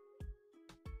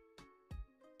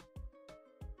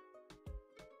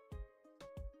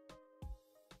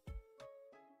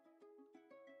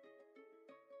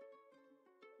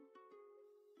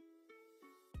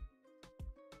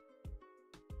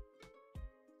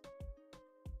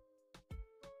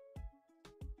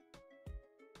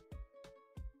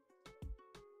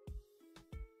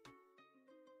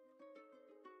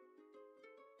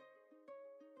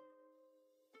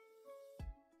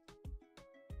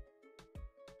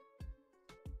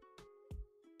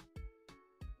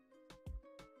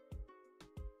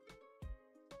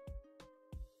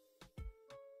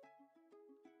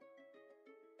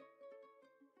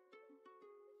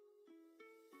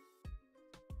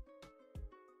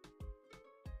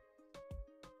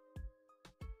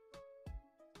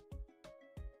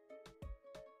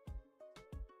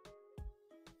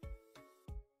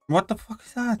 What the fuck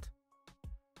is that?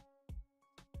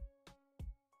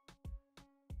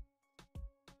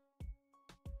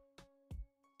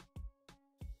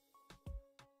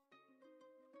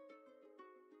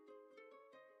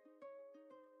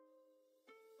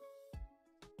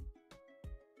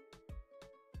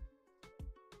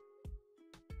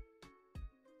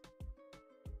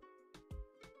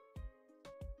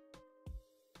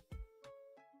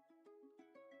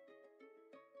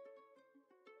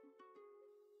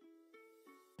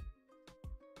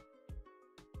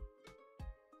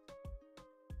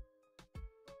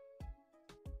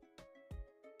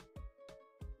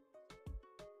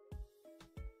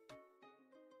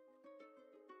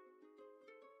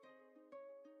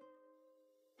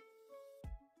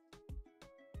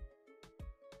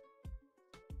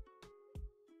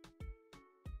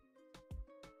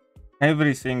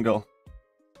 Every single.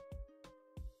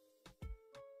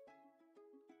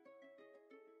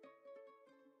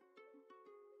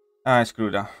 I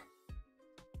screwed up.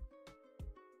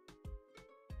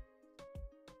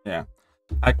 Yeah.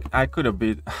 I could have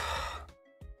beat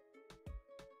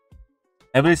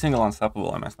every single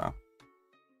unstoppable I messed up.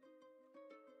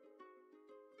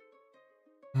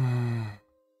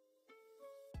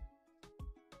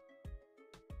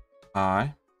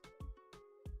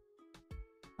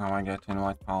 Now I get to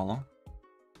invite Paulo.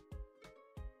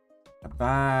 A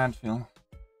bad feeling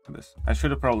for this. I should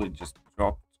have probably just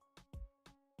dropped.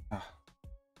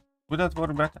 Would that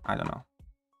work better? I don't know.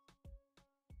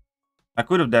 I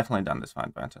could have definitely done this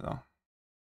fight better though.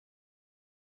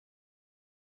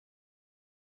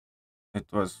 It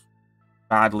was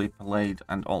badly played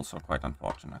and also quite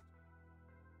unfortunate.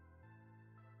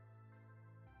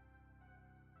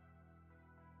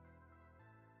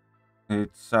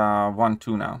 It's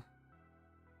 1-2 now.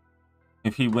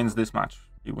 If he wins this match,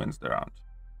 he wins the round.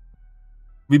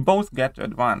 We both get to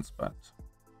advance, but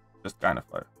just kind of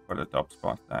for the top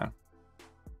spot there.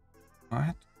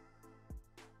 Alright.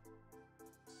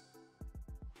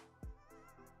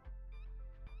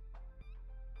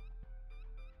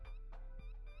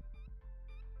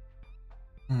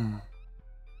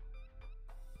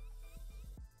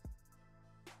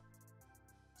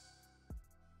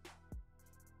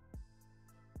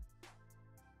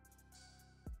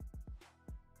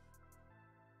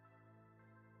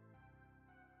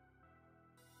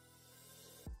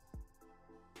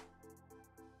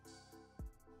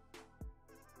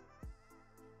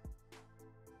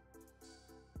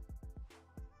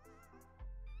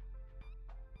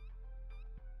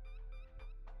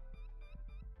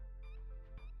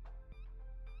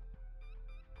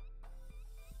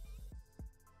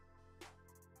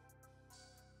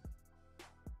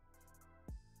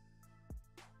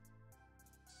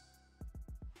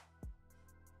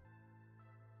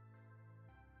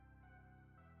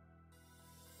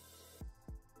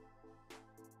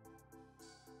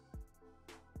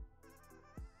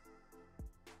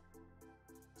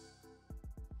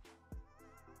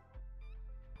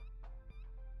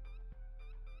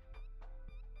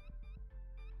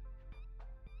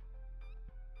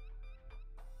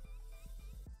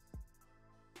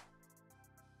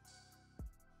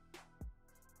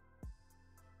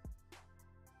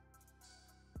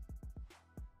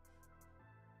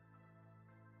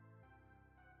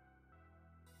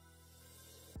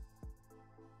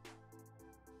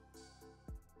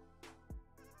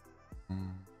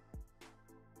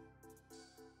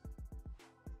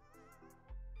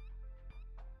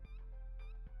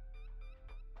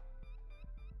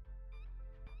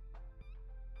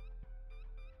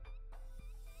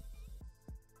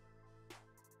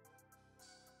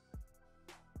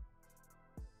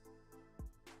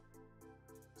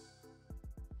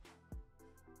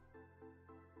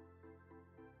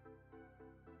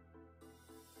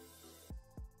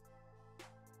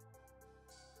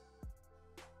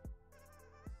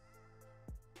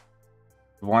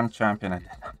 One champion I did.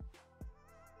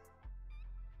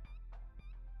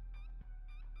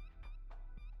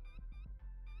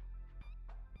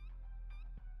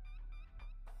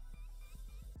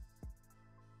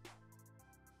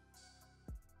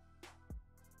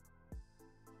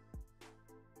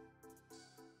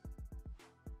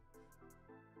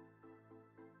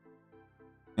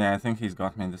 Yeah, I think he's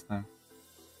got me this time.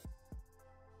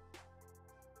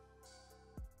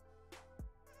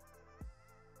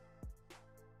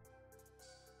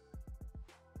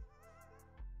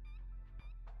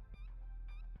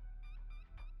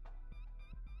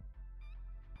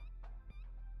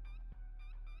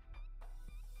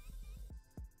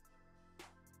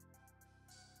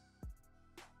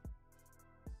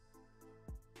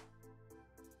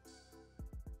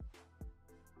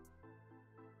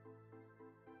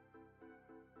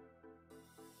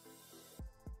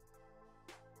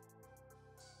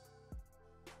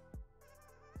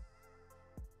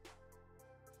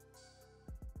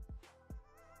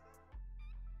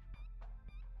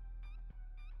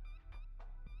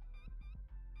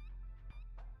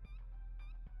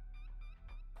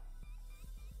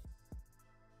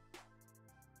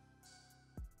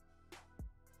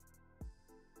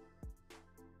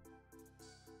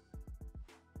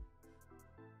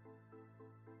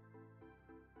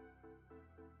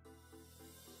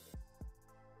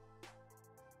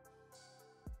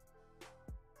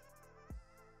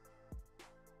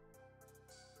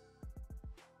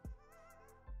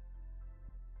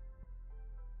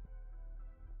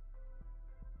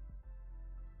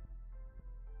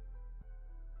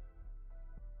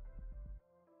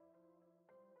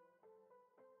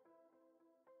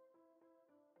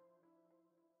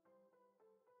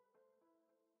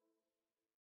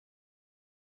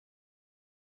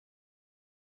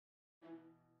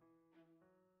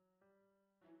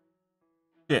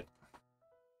 Shit.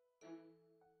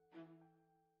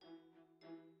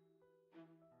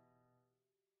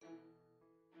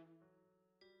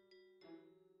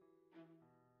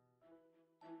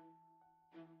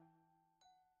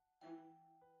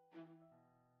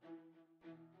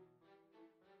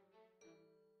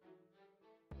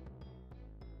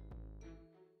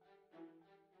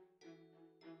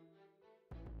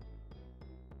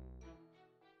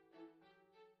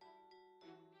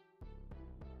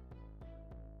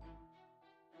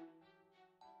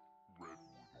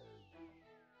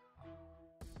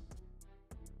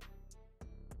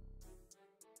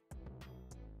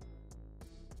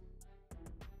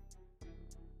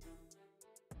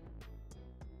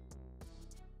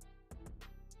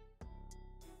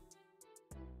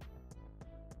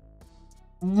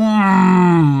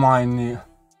 My knee.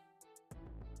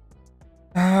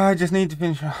 I just need to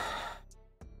finish.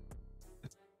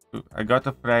 I got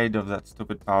afraid of that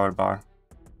stupid power bar.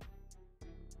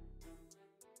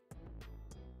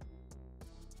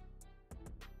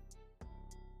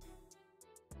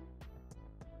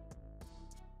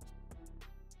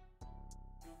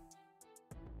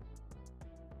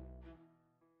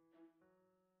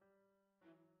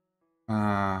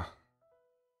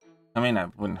 I mean, I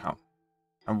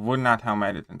would not have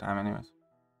made it in time anyways.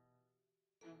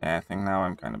 Yeah, I think now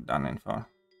I'm kind of done in for.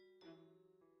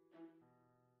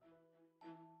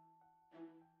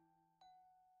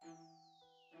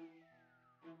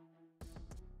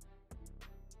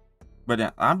 But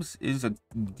yeah, Abs is a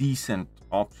decent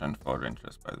option for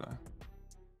interest, by the way.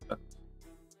 But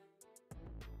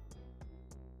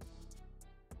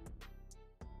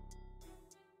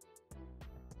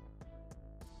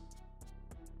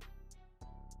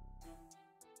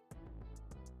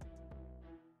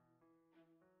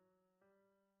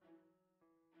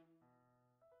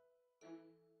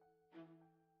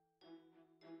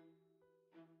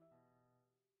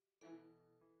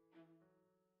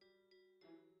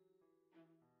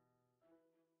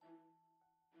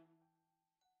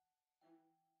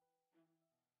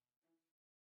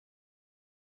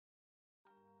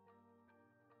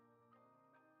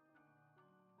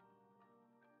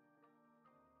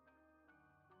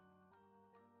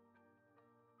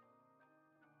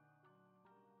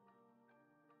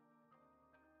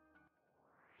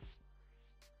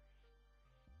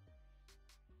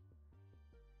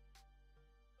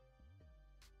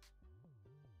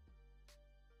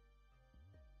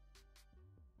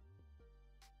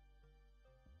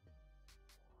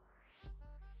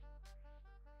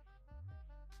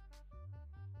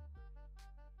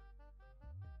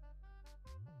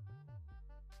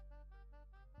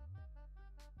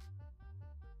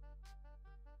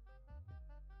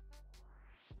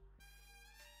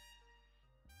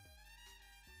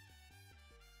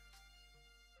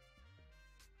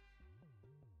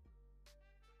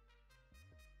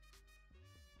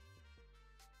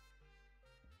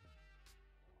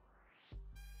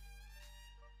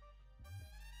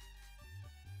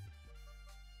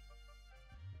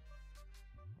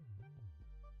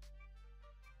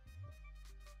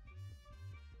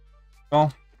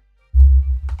Well.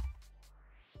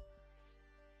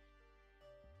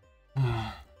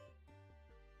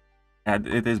 Yeah,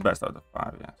 it is best out of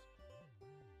 5, yes.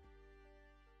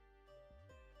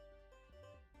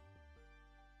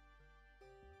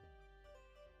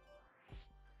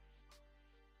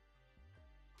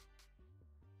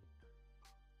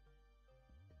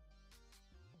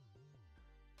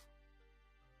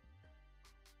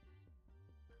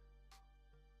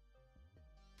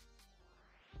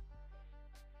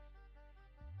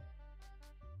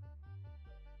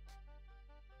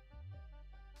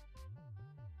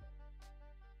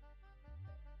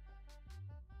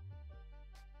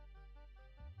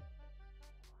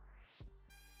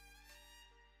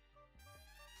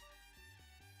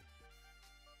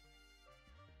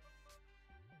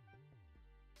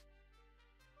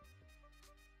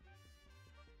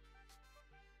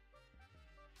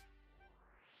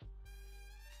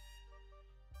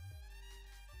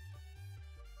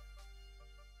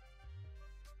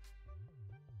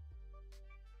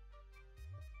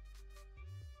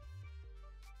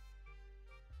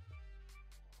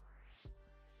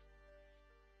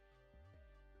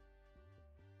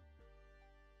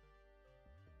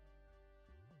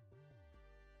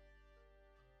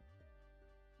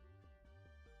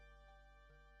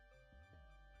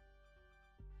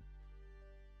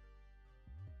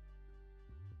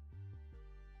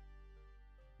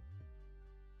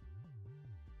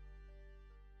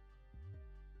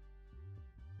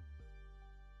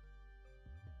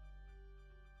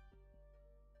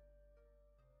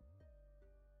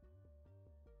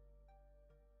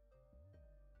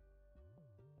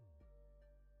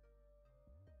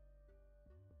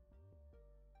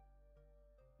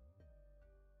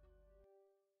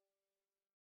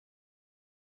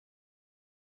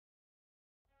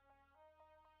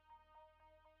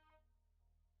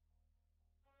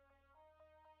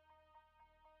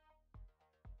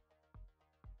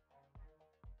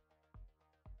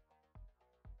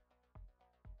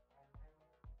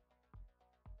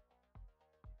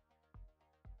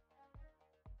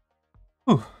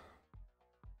 Whew.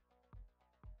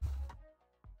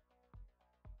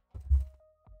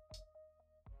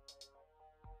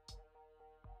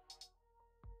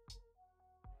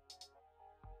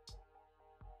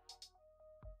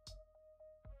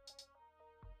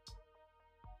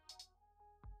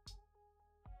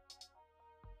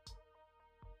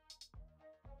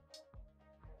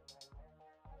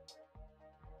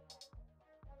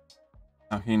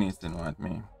 Now he needs to invite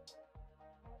me.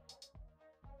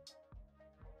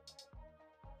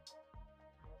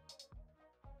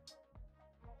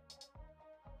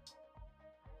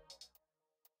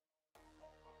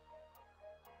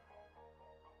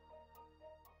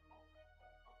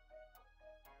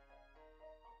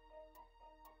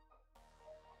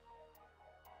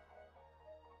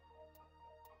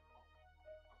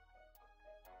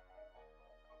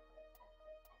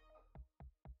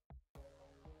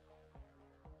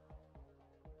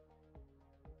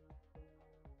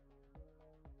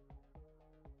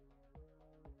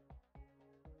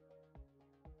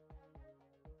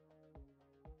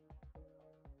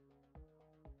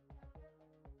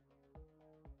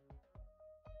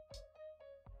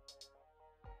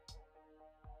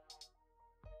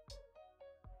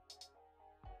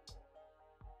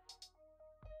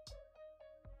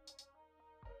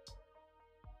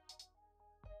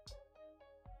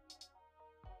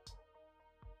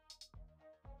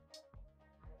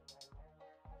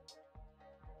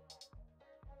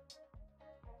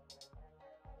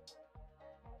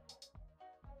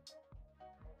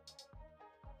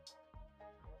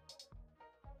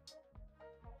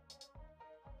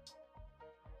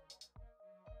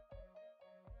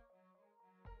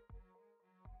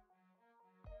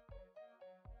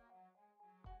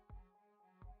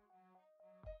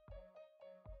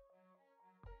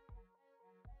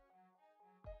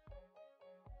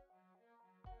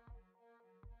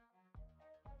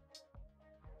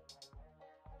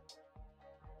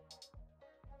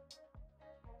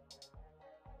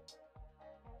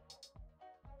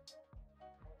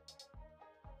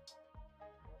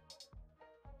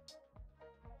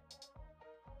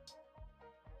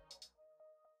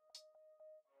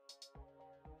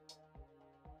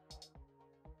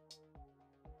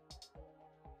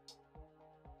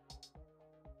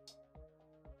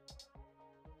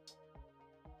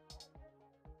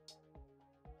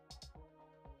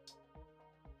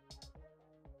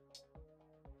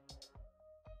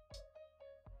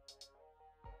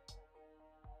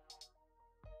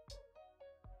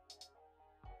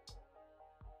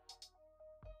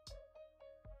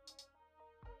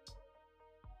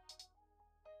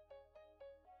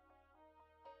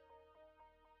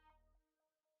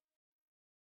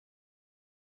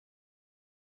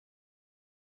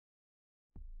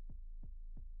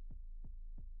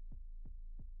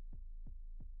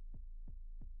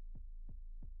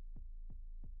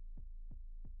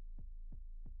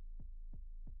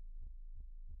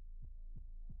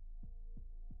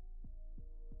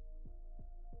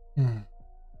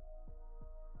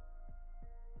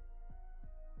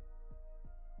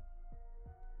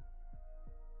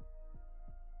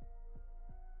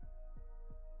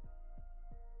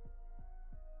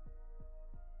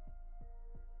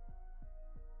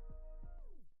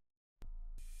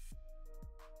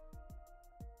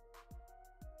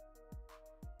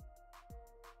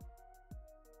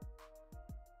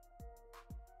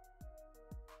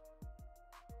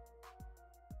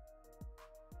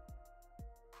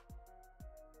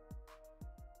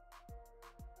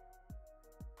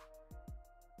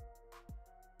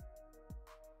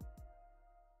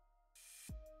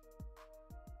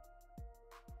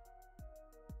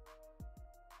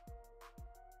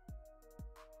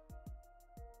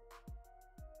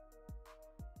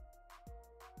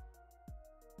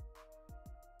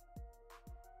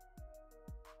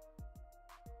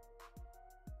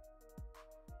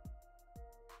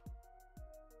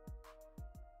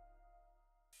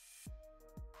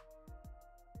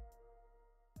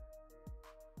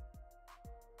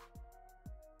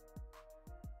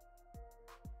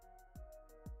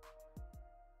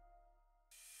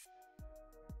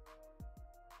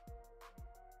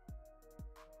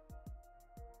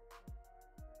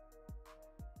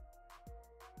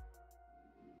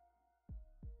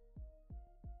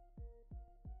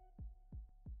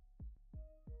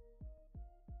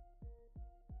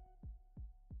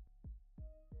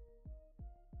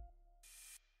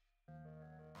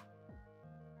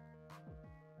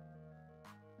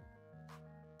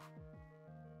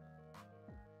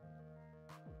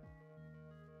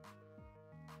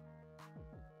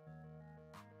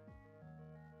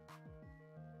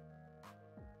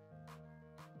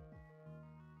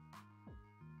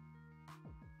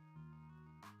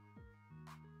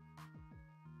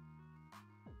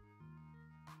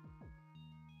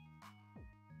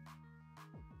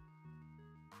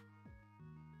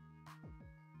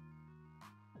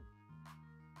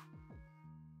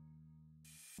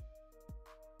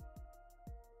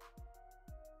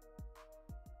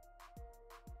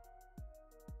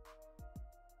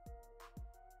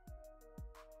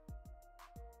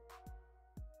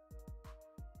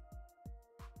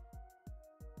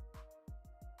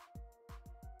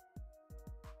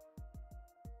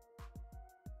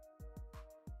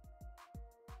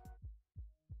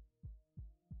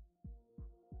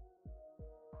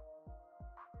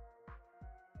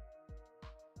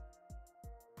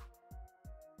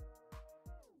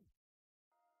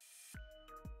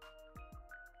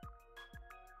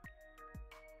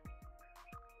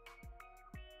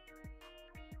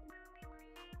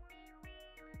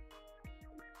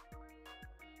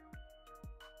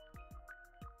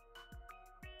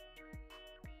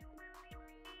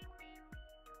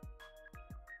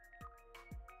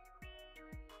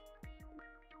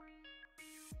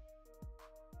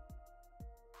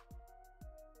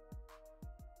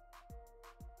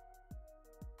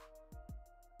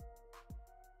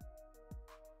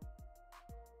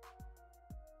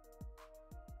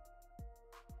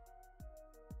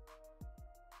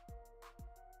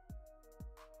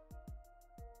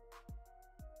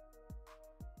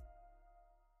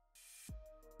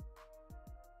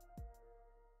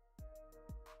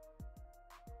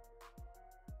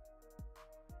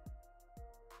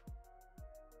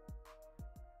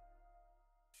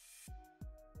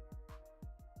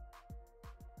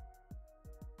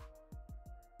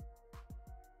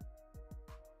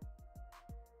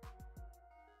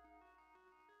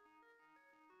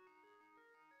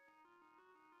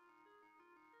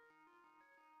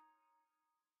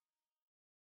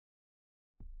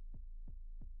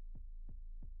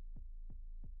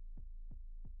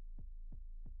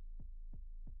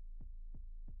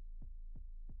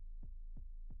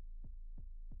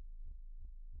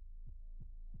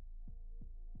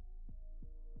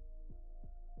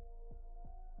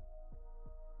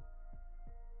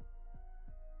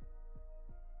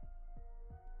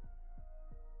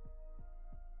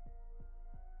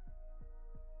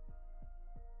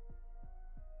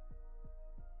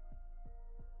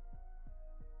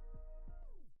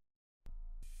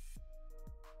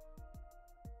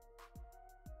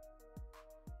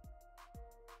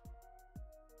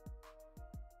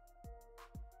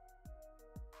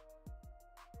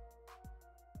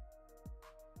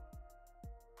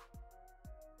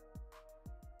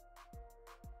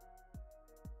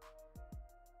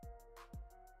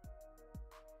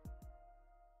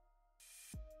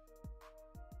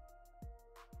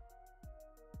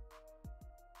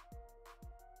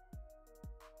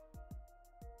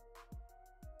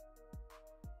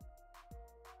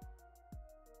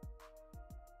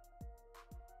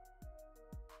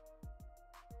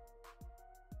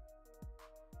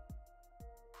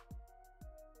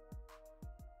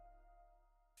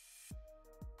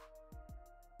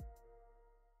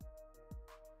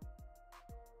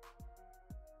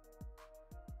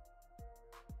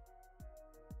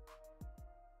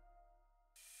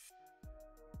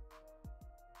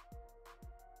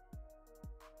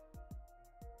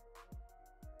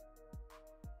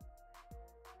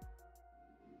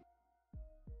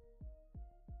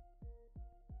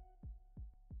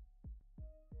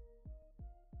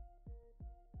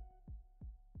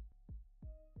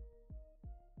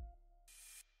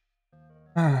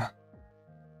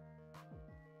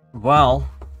 Well,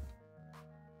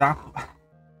 that.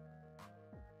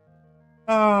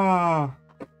 Oh.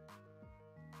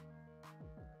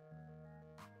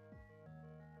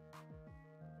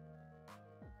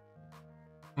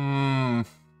 Hmm.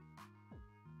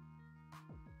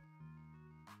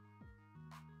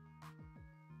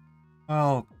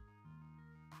 Well.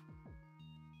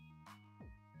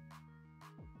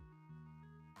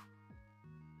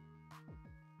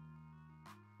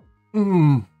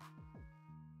 Hmm.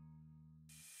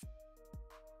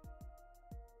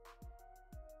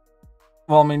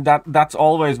 Well, I mean that's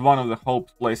always one of the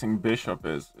hopes placing bishop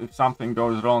is if something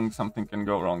goes wrong, something can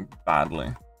go wrong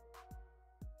badly.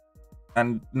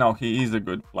 And no, he is a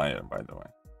good player, by the way.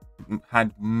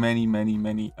 Had many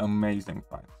amazing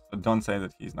fights. So don't say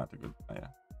that he's not a good player.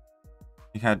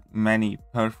 He had many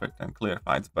perfect and clear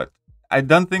fights, but I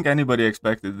don't think anybody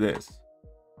expected this.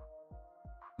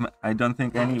 I don't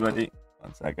think anybody...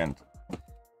 One second.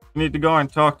 Need to go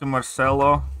and talk to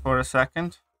Marcelo for a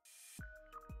second.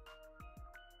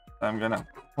 I'm gonna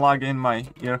plug in my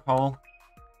ear hole.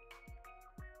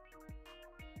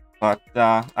 But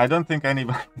I don't think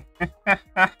anybody...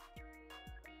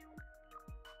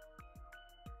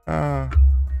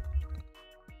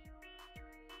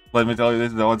 Let me tell you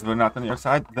this, the odds were not on your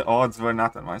side. The odds were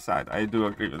not on my side. I do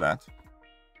agree with that.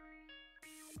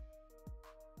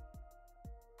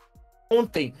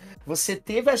 Ontem, você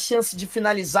teve a chance de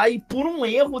finalizar e por um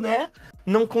erro, né?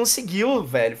 Não conseguiu,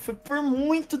 velho. Foi por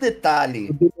muito detalhe.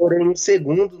 Eu demorei um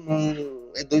segundo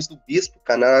no E2 do Bispo,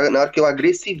 cara. Na hora que eu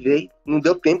agressivei, não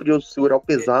deu tempo de eu segurar o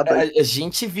pesado. A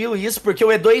gente viu isso, porque o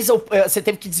E2 você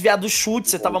teve que desviar do chute,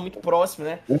 você tava muito próximo,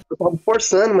 né? Eu tava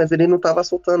forçando, mas ele não tava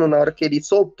soltando. Na hora que ele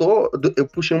soltou, eu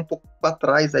puxei um pouco pra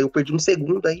trás, aí eu perdi um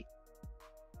segundo aí.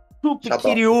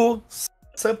 Thekiryu,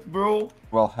 sup, bro?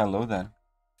 Well, hello then.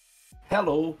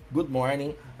 Hello, good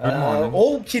morning. Good morning.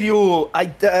 Oh, Kiryu,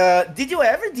 did you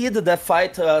ever did that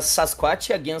fight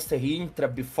Sasquatch against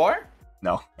Hintra before?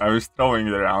 No, I was throwing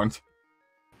it around.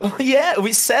 Yeah,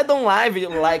 we said on live,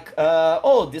 like,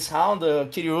 oh, this round,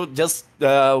 Kiryu just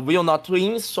will not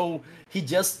win, so he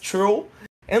just threw.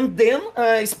 And then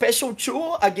special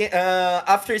 2, again,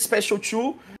 after special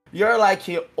 2, you're like,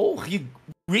 oh, he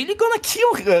really gonna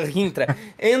kill Hintra.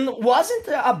 And wasn't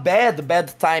a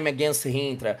bad time against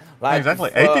Hintra. Like, exactly,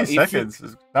 18 seconds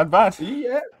is not bad.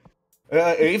 Yeah.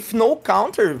 If no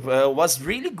counter, was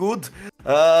really good.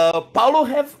 Paulo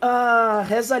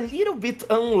has a little bit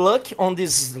unlucky on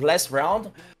this last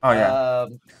round. Oh yeah.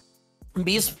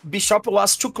 Bishop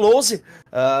was too close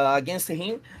against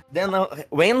him. Then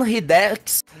when he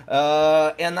decks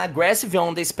an aggressive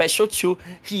on the special 2,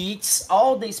 he eats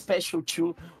all the special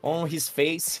 2 on his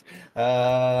face.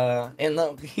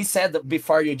 And he said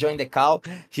before you join the call,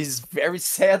 he's very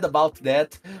sad about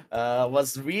that.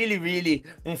 Was really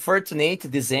unfortunate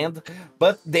this end.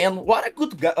 But then what a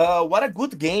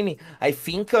good game. I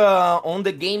think on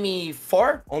the game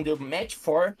 4, on the match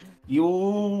 4,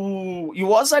 you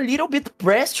was a little bit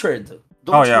pressured.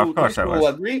 Don't of course I was.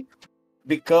 Agree?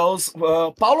 Because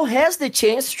Paulo has the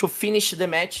chance to finish the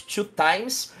match 2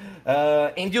 times,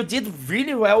 and you did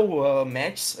really well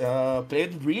matches,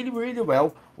 played really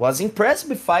well. Was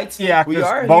impressive fights. Yeah,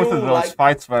 because both of those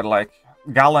fights were like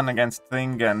Galen against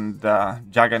Thing and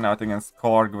Juggernaut against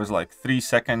Korg was like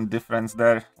 3-second difference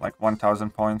there, like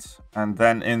 1000 points. And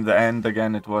then in the end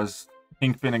again it was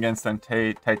Kingpin against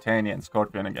Titanian,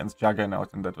 Scorpion against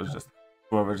Juggernaut, and that was just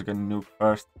whoever's gonna nuke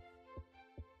first.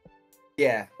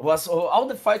 Yeah, was all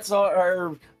the fights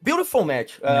are beautiful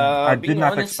match. I did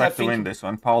not expect to win this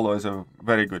one. Paulo is a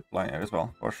very good player as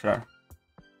well, for sure.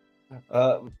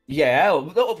 Yeah,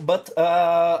 but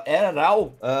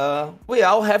we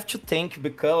all have to think,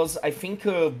 because I think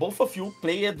both of you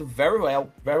played very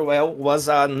well. Was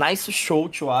a nice show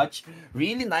to watch,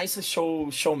 really nice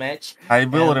show match. I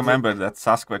will remember that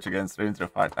Sasquatch against Rintra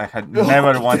fight. I had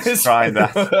never once tried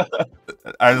that.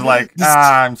 I was like,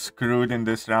 I'm screwed in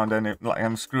this round, and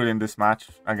I'm screwed in this match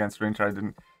against Rintra. I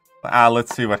didn't.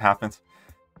 Let's see what happens.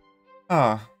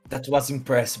 Oh. That was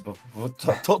impressive,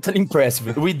 totally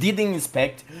impressive. We didn't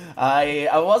expect. I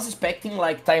was expecting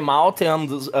like timeout and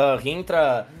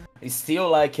Hintra is still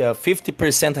like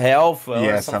 50% health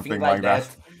or something like that.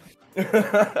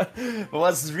 It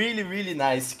was really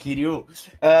nice, Kiryu.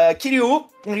 Kiryu,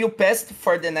 you passed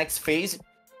for the next phase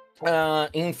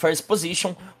in first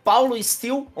position. Paulo is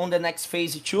still on the next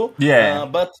phase too. Yeah,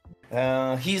 but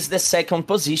he's the second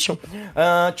position.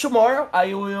 Tomorrow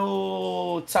I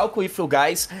will talk with you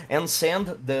guys and send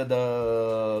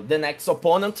the next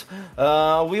opponent.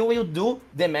 We will do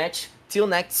the match till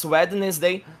next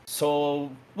Wednesday. So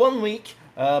 1 week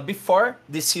before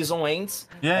the season ends.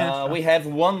 Yeah, sure. We have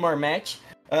one more match,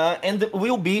 and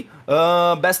will be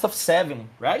best of 7,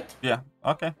 right? Yeah,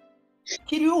 okay.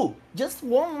 Kiryu, just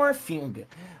one more thing.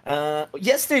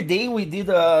 Yesterday we did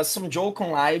some joke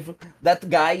on live that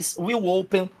guys will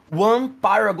open one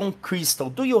Paragon Crystal.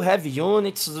 Do you have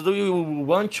units? Do you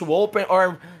want to open,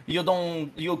 or you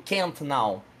don't? You can't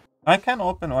now? I can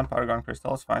open one Paragon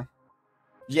Crystal, it's fine.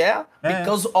 Yeah, Yeah,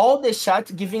 because all the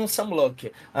chat giving some luck.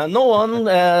 No one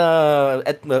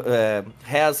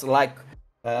has like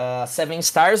 7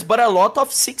 stars, but a lot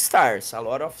of 6 stars. A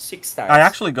lot of 6 stars. I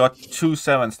actually got 2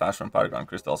 7-stars from Paragon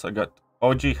Crystals. I got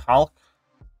OG Hulk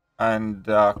and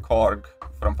Korg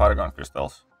from Paragon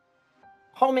Crystals.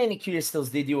 How many crystals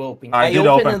did you open? I did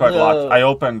open quite a lot. I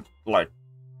opened like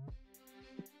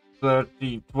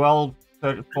 13,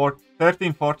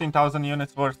 14,000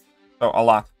 units worth. So a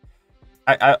lot.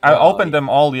 I opened them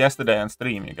all yesterday on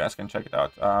stream. You guys can check it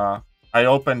out. I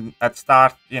opened at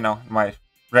start, you know, my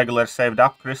regular saved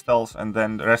up crystals, and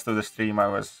then the rest of the stream I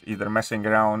was either messing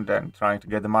around and trying to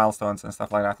get the milestones and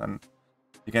stuff like that. And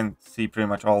you can see pretty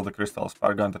much all the crystals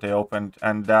Paragon that I opened.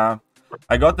 And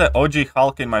I got the OG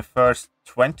Hulk in my first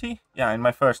 20. Yeah, in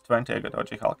my first 20 I got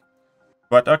OG Hulk.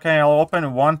 But okay, I'll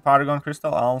open one Paragon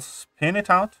crystal. I'll spin it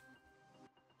out.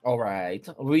 All right,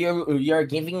 we are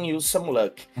giving you some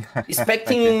luck.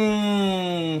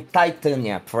 Expecting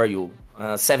Titania for you,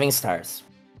 7 stars.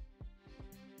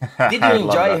 Did you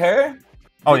enjoy her?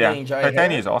 Oh yeah,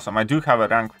 Titania is awesome. I do have a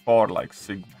rank 4, like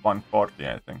Sig 140,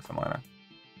 I think, something like that.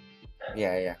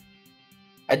 Yeah.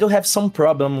 I do have some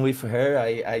problem with her.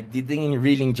 I didn't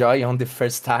really enjoy on the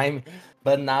first time,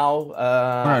 but now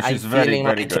I'm feeling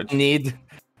like I need.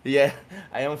 Yeah,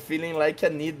 I am feeling like I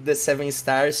need the 7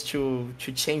 stars to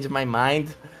change my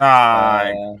mind.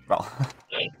 Well,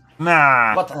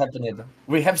 nah. What happened?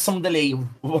 We have some delay.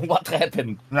 What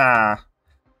happened? Nah.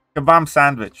 Kebab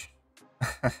sandwich.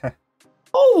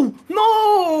 Oh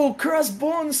no!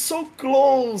 Crossbone so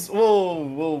close.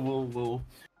 Whoa.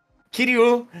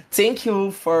 Kiryu, thank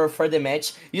you for the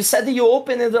match. You said you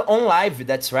opened it on live,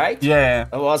 that's right? Yeah.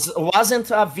 It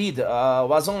wasn't a vid,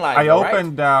 was on live. I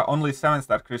opened only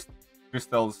 7-star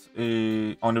crystals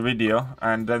on the video,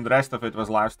 and then the rest of it was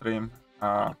live stream.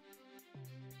 I'll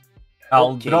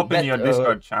drop in your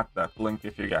Discord chat that link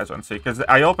if you guys want to see, because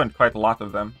I opened quite a lot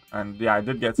of them, and yeah, I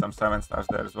did get some 7-stars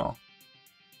there as well.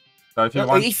 So if you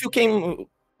want, if you can,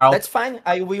 that's fine.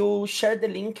 I will share the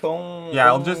link on. Yeah,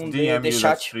 I'll just DM you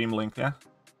the stream link. Yeah.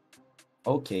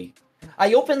 Okay.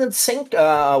 I opened the same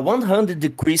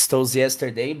 100 crystals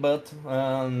yesterday, but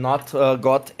not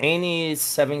got any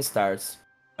 7 stars.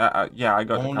 Yeah, I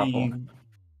got a couple.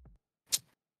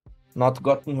 Not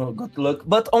got luck,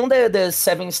 but on the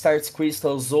 7 stars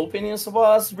crystals openings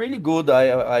was really good.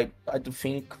 I do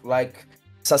think like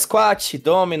Sasquatch,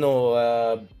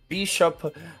 Domino,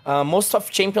 Bishop, most of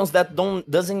champions that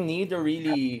doesn't need a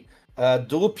really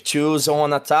dupe choose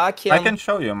on attack. I can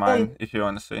show you mine if you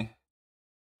want to see.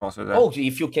 Also there. Oh,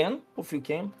 if you can.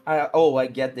 I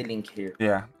get the link here.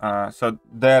 Yeah. So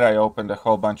there I opened a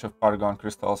whole bunch of Paragon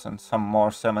crystals and some more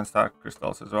 7-star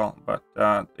crystals as well. But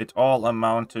it all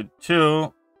amounted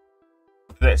to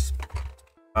this.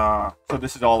 So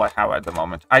this is all I have at the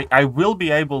moment. I will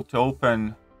be able to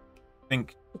open, I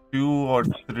think, 2 or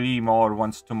 3 more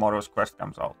once tomorrow's quest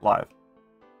comes out live.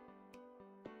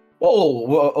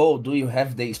 Oh, do you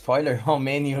have the spoiler? How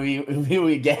many will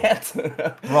we get?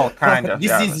 Well, kind of.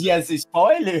 This is just a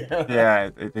spoiler. Yeah,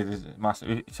 it is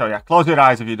massive. So yeah, close your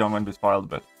eyes if you don't want to be spoiled.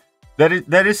 But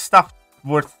there is stuff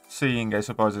worth seeing, I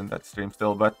suppose, in that stream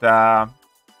still. But there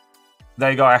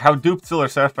you go. I have duped Silver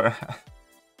Surfer.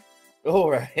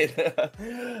 All right.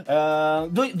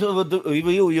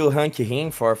 Will you rank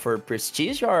him for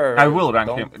prestige, or I will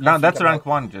rank him. No, that's rank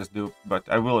 1, just dupe. But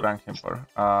I will rank him for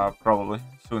probably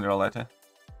sooner or later.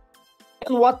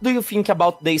 And what do you think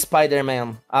about the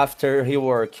Spider-Man after he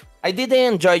work? I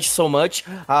didn't enjoy it so much.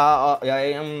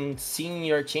 I am seeing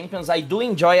your champions. I do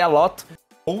enjoy a lot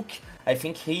Hulk. I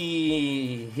think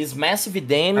his massive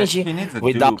damage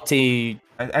without the.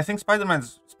 I think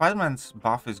Spider-Man's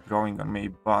buff is growing on me,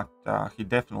 but he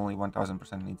definitely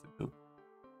 1000% needs it too.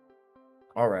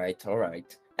 All right.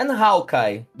 And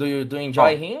Hawkeye, do you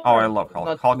enjoy him? Oh, I love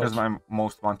Hulk. Hulk is my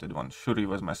most wanted one. Shuri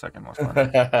was my second most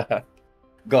wanted.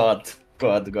 God.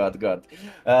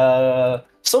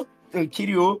 So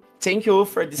Kiryu, thank you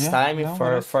for this time,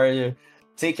 for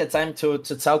taking time to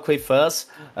talk with us.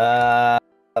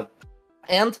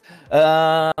 And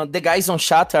the guys on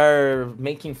chat are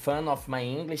making fun of my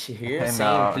English here,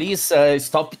 saying, please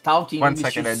stop talking English.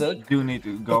 1 second, I do need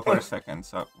to go for a second,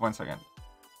 so 1 second.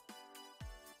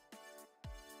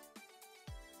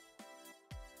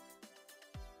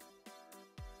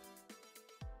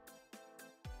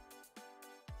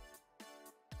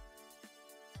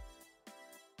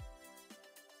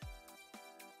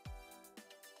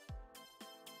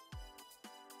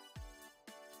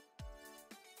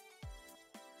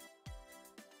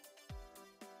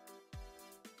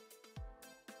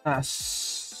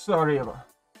 Sorry.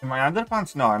 In my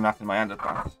underpants? No, I'm not in my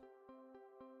underpants.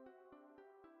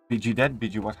 BG dead?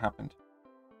 BG, what happened?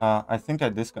 I think I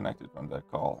disconnected from that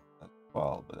call as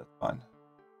well, but that's fine.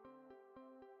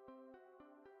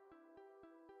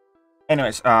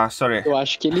 Anyways, sorry. Eu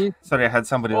acho que ele... Sorry, I had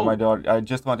somebody on my door. I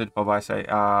just wanted to say,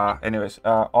 anyways,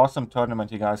 awesome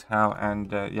tournament you guys have,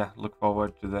 and yeah, look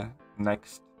forward to the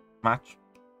next match.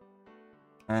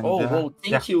 And,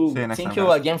 thank you. Thank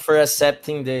you again for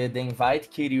accepting the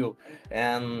invite, Kiryu.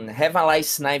 And have a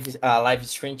nice live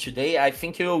stream today. I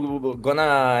think you're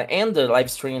gonna end the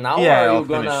live stream now, yeah, or I'll you're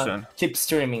gonna soon. keep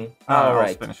streaming? I'll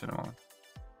finish in a moment.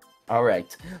 All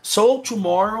right. So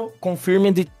tomorrow,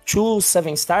 confirming the 2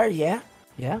 7-star, yeah?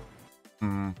 Yeah?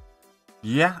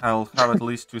 Yeah, I'll have at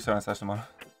least 2 7-stars tomorrow.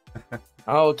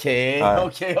 Okay,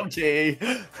 okay.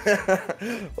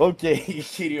 Okay,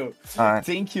 Kiryu.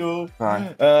 Thank you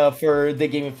for the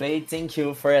gameplay. Thank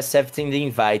you for accepting the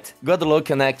invite. Good luck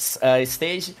next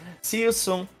stage. See you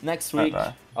soon next week.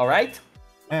 Bye. All right?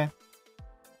 Yeah.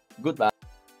 Goodbye.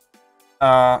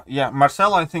 Yeah,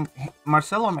 Marcelo, I think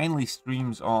Marcelo mainly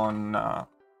streams on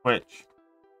Twitch.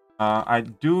 I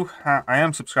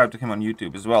am subscribed to him on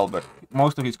YouTube as well, but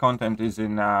most of his content is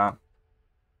in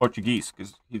Portuguese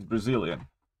because he's Brazilian.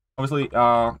 Obviously,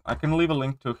 I can leave a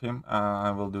link to him.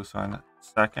 I will do so in a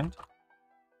second.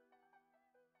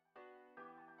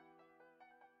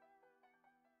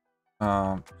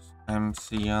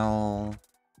 MCL.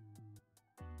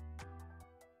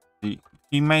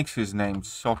 He makes his name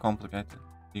so complicated.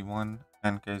 D1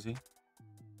 NKZ.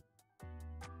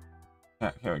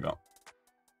 Yeah, here we go.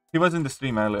 He was in the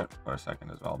stream earlier for a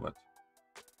second as well, but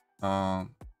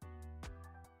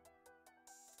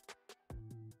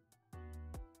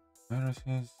where is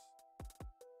his?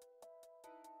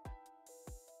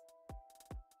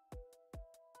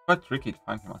 Quite tricky to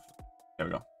find him actually. Here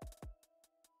we go.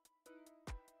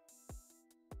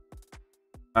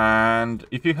 And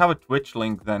if you have a Twitch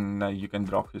link, then you can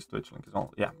drop his Twitch link as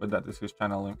well. Yeah, but that is his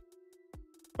channel link.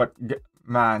 But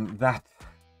man,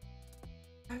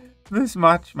 this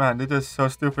match, man, it is so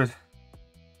stupid.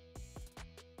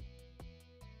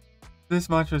 This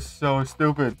match is so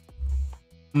stupid.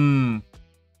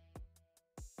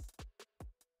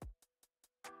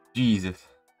 Jesus.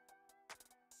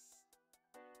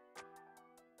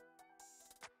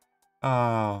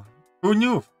 Oh, who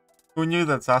knew? Who knew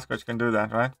that Sasquatch can do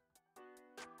that, right?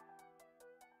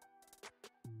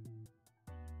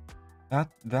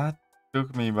 That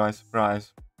took me by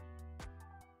surprise.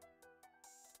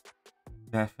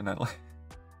 Definitely.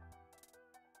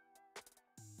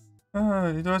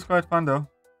 It was quite fun though.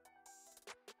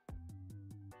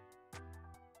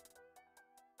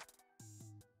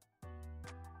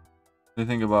 What do you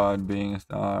think about being a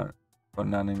star for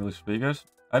non-English speakers?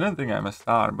 I don't think I'm a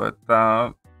star, but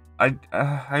I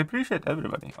appreciate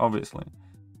everybody, obviously.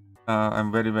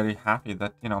 I'm very, very happy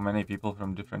that, you know, many people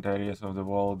from different areas of the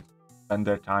world spend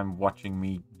their time watching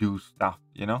me do stuff,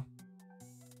 you know?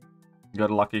 Got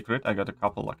a lucky crit? I got a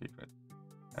couple lucky crits.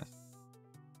 Yes.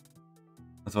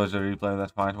 Let's watch the replay of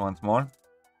that fight once more.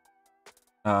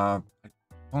 I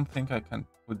don't think I can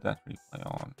put that replay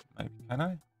on. Maybe, can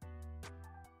I?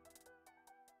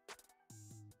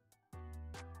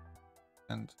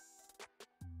 And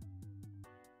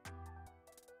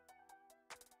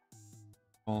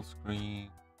full screen.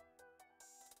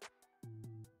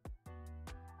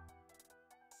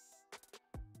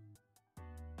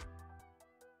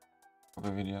 Copy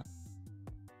video.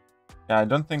 Yeah, I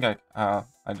don't think I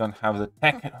don't have the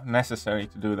tech necessary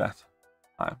to do that.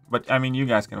 But I mean, you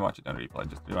guys can watch it on replay.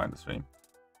 Just rewind the stream.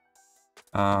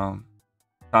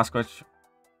 Sasquatch,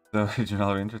 the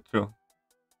original intro, true.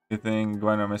 You think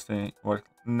Gwen or Misty work?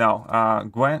 No,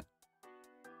 Gwen.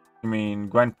 You mean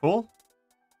Gwen Poole?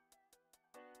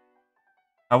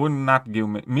 I would not give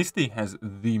Misty has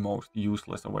the most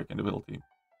useless awakened ability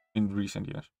in recent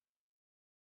years.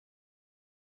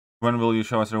 When will you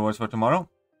show us the rewards for tomorrow?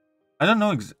 I don't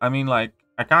know. I mean, like,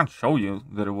 I can't show you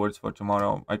the rewards for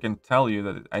tomorrow. I can tell you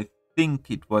that I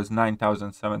think it was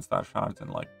 9,000 7-star shards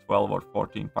and like 12 or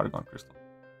 14 Paragon crystals.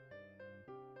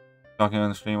 Talking on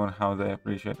the stream on how they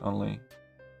appreciate only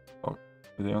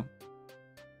video.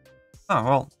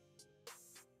 Oh,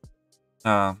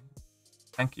 well.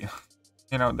 Thank you.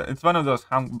 You know, it's one of those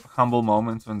humble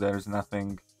moments when there's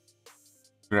nothing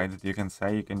great that you can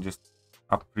say. You can just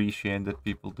appreciate that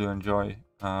people do enjoy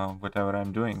whatever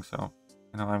I'm doing. So,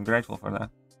 you know, I'm grateful for that.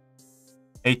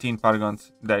 18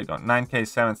 Paragons. There you go. 9k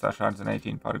 7-star shards and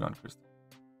 18 Paragon crystals.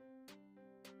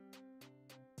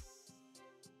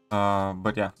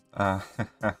 But yeah,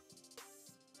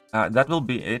 that will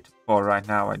be it for right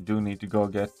now. I do need to go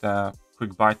get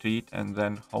quick bite to eat and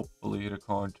then hopefully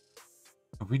record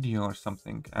a video or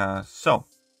something. So,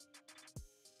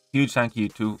 huge thank you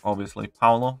to, obviously,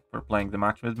 Paulo for playing the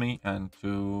match with me, and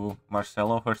to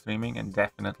Marcelo for streaming, and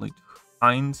definitely to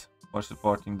Heinz for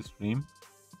supporting the stream.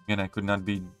 Again, I could not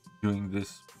be doing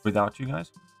this without you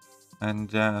guys.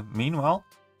 And meanwhile,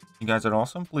 you guys are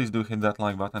awesome. Please do hit that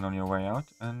like button on your way out,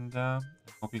 and I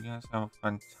hope you guys have a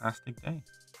fantastic day.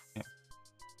 Yeah.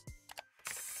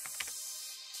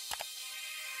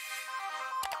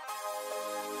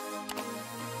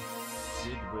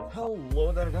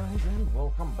 Hello there guys, and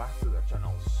welcome back to the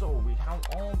channel. So we have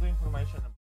all the information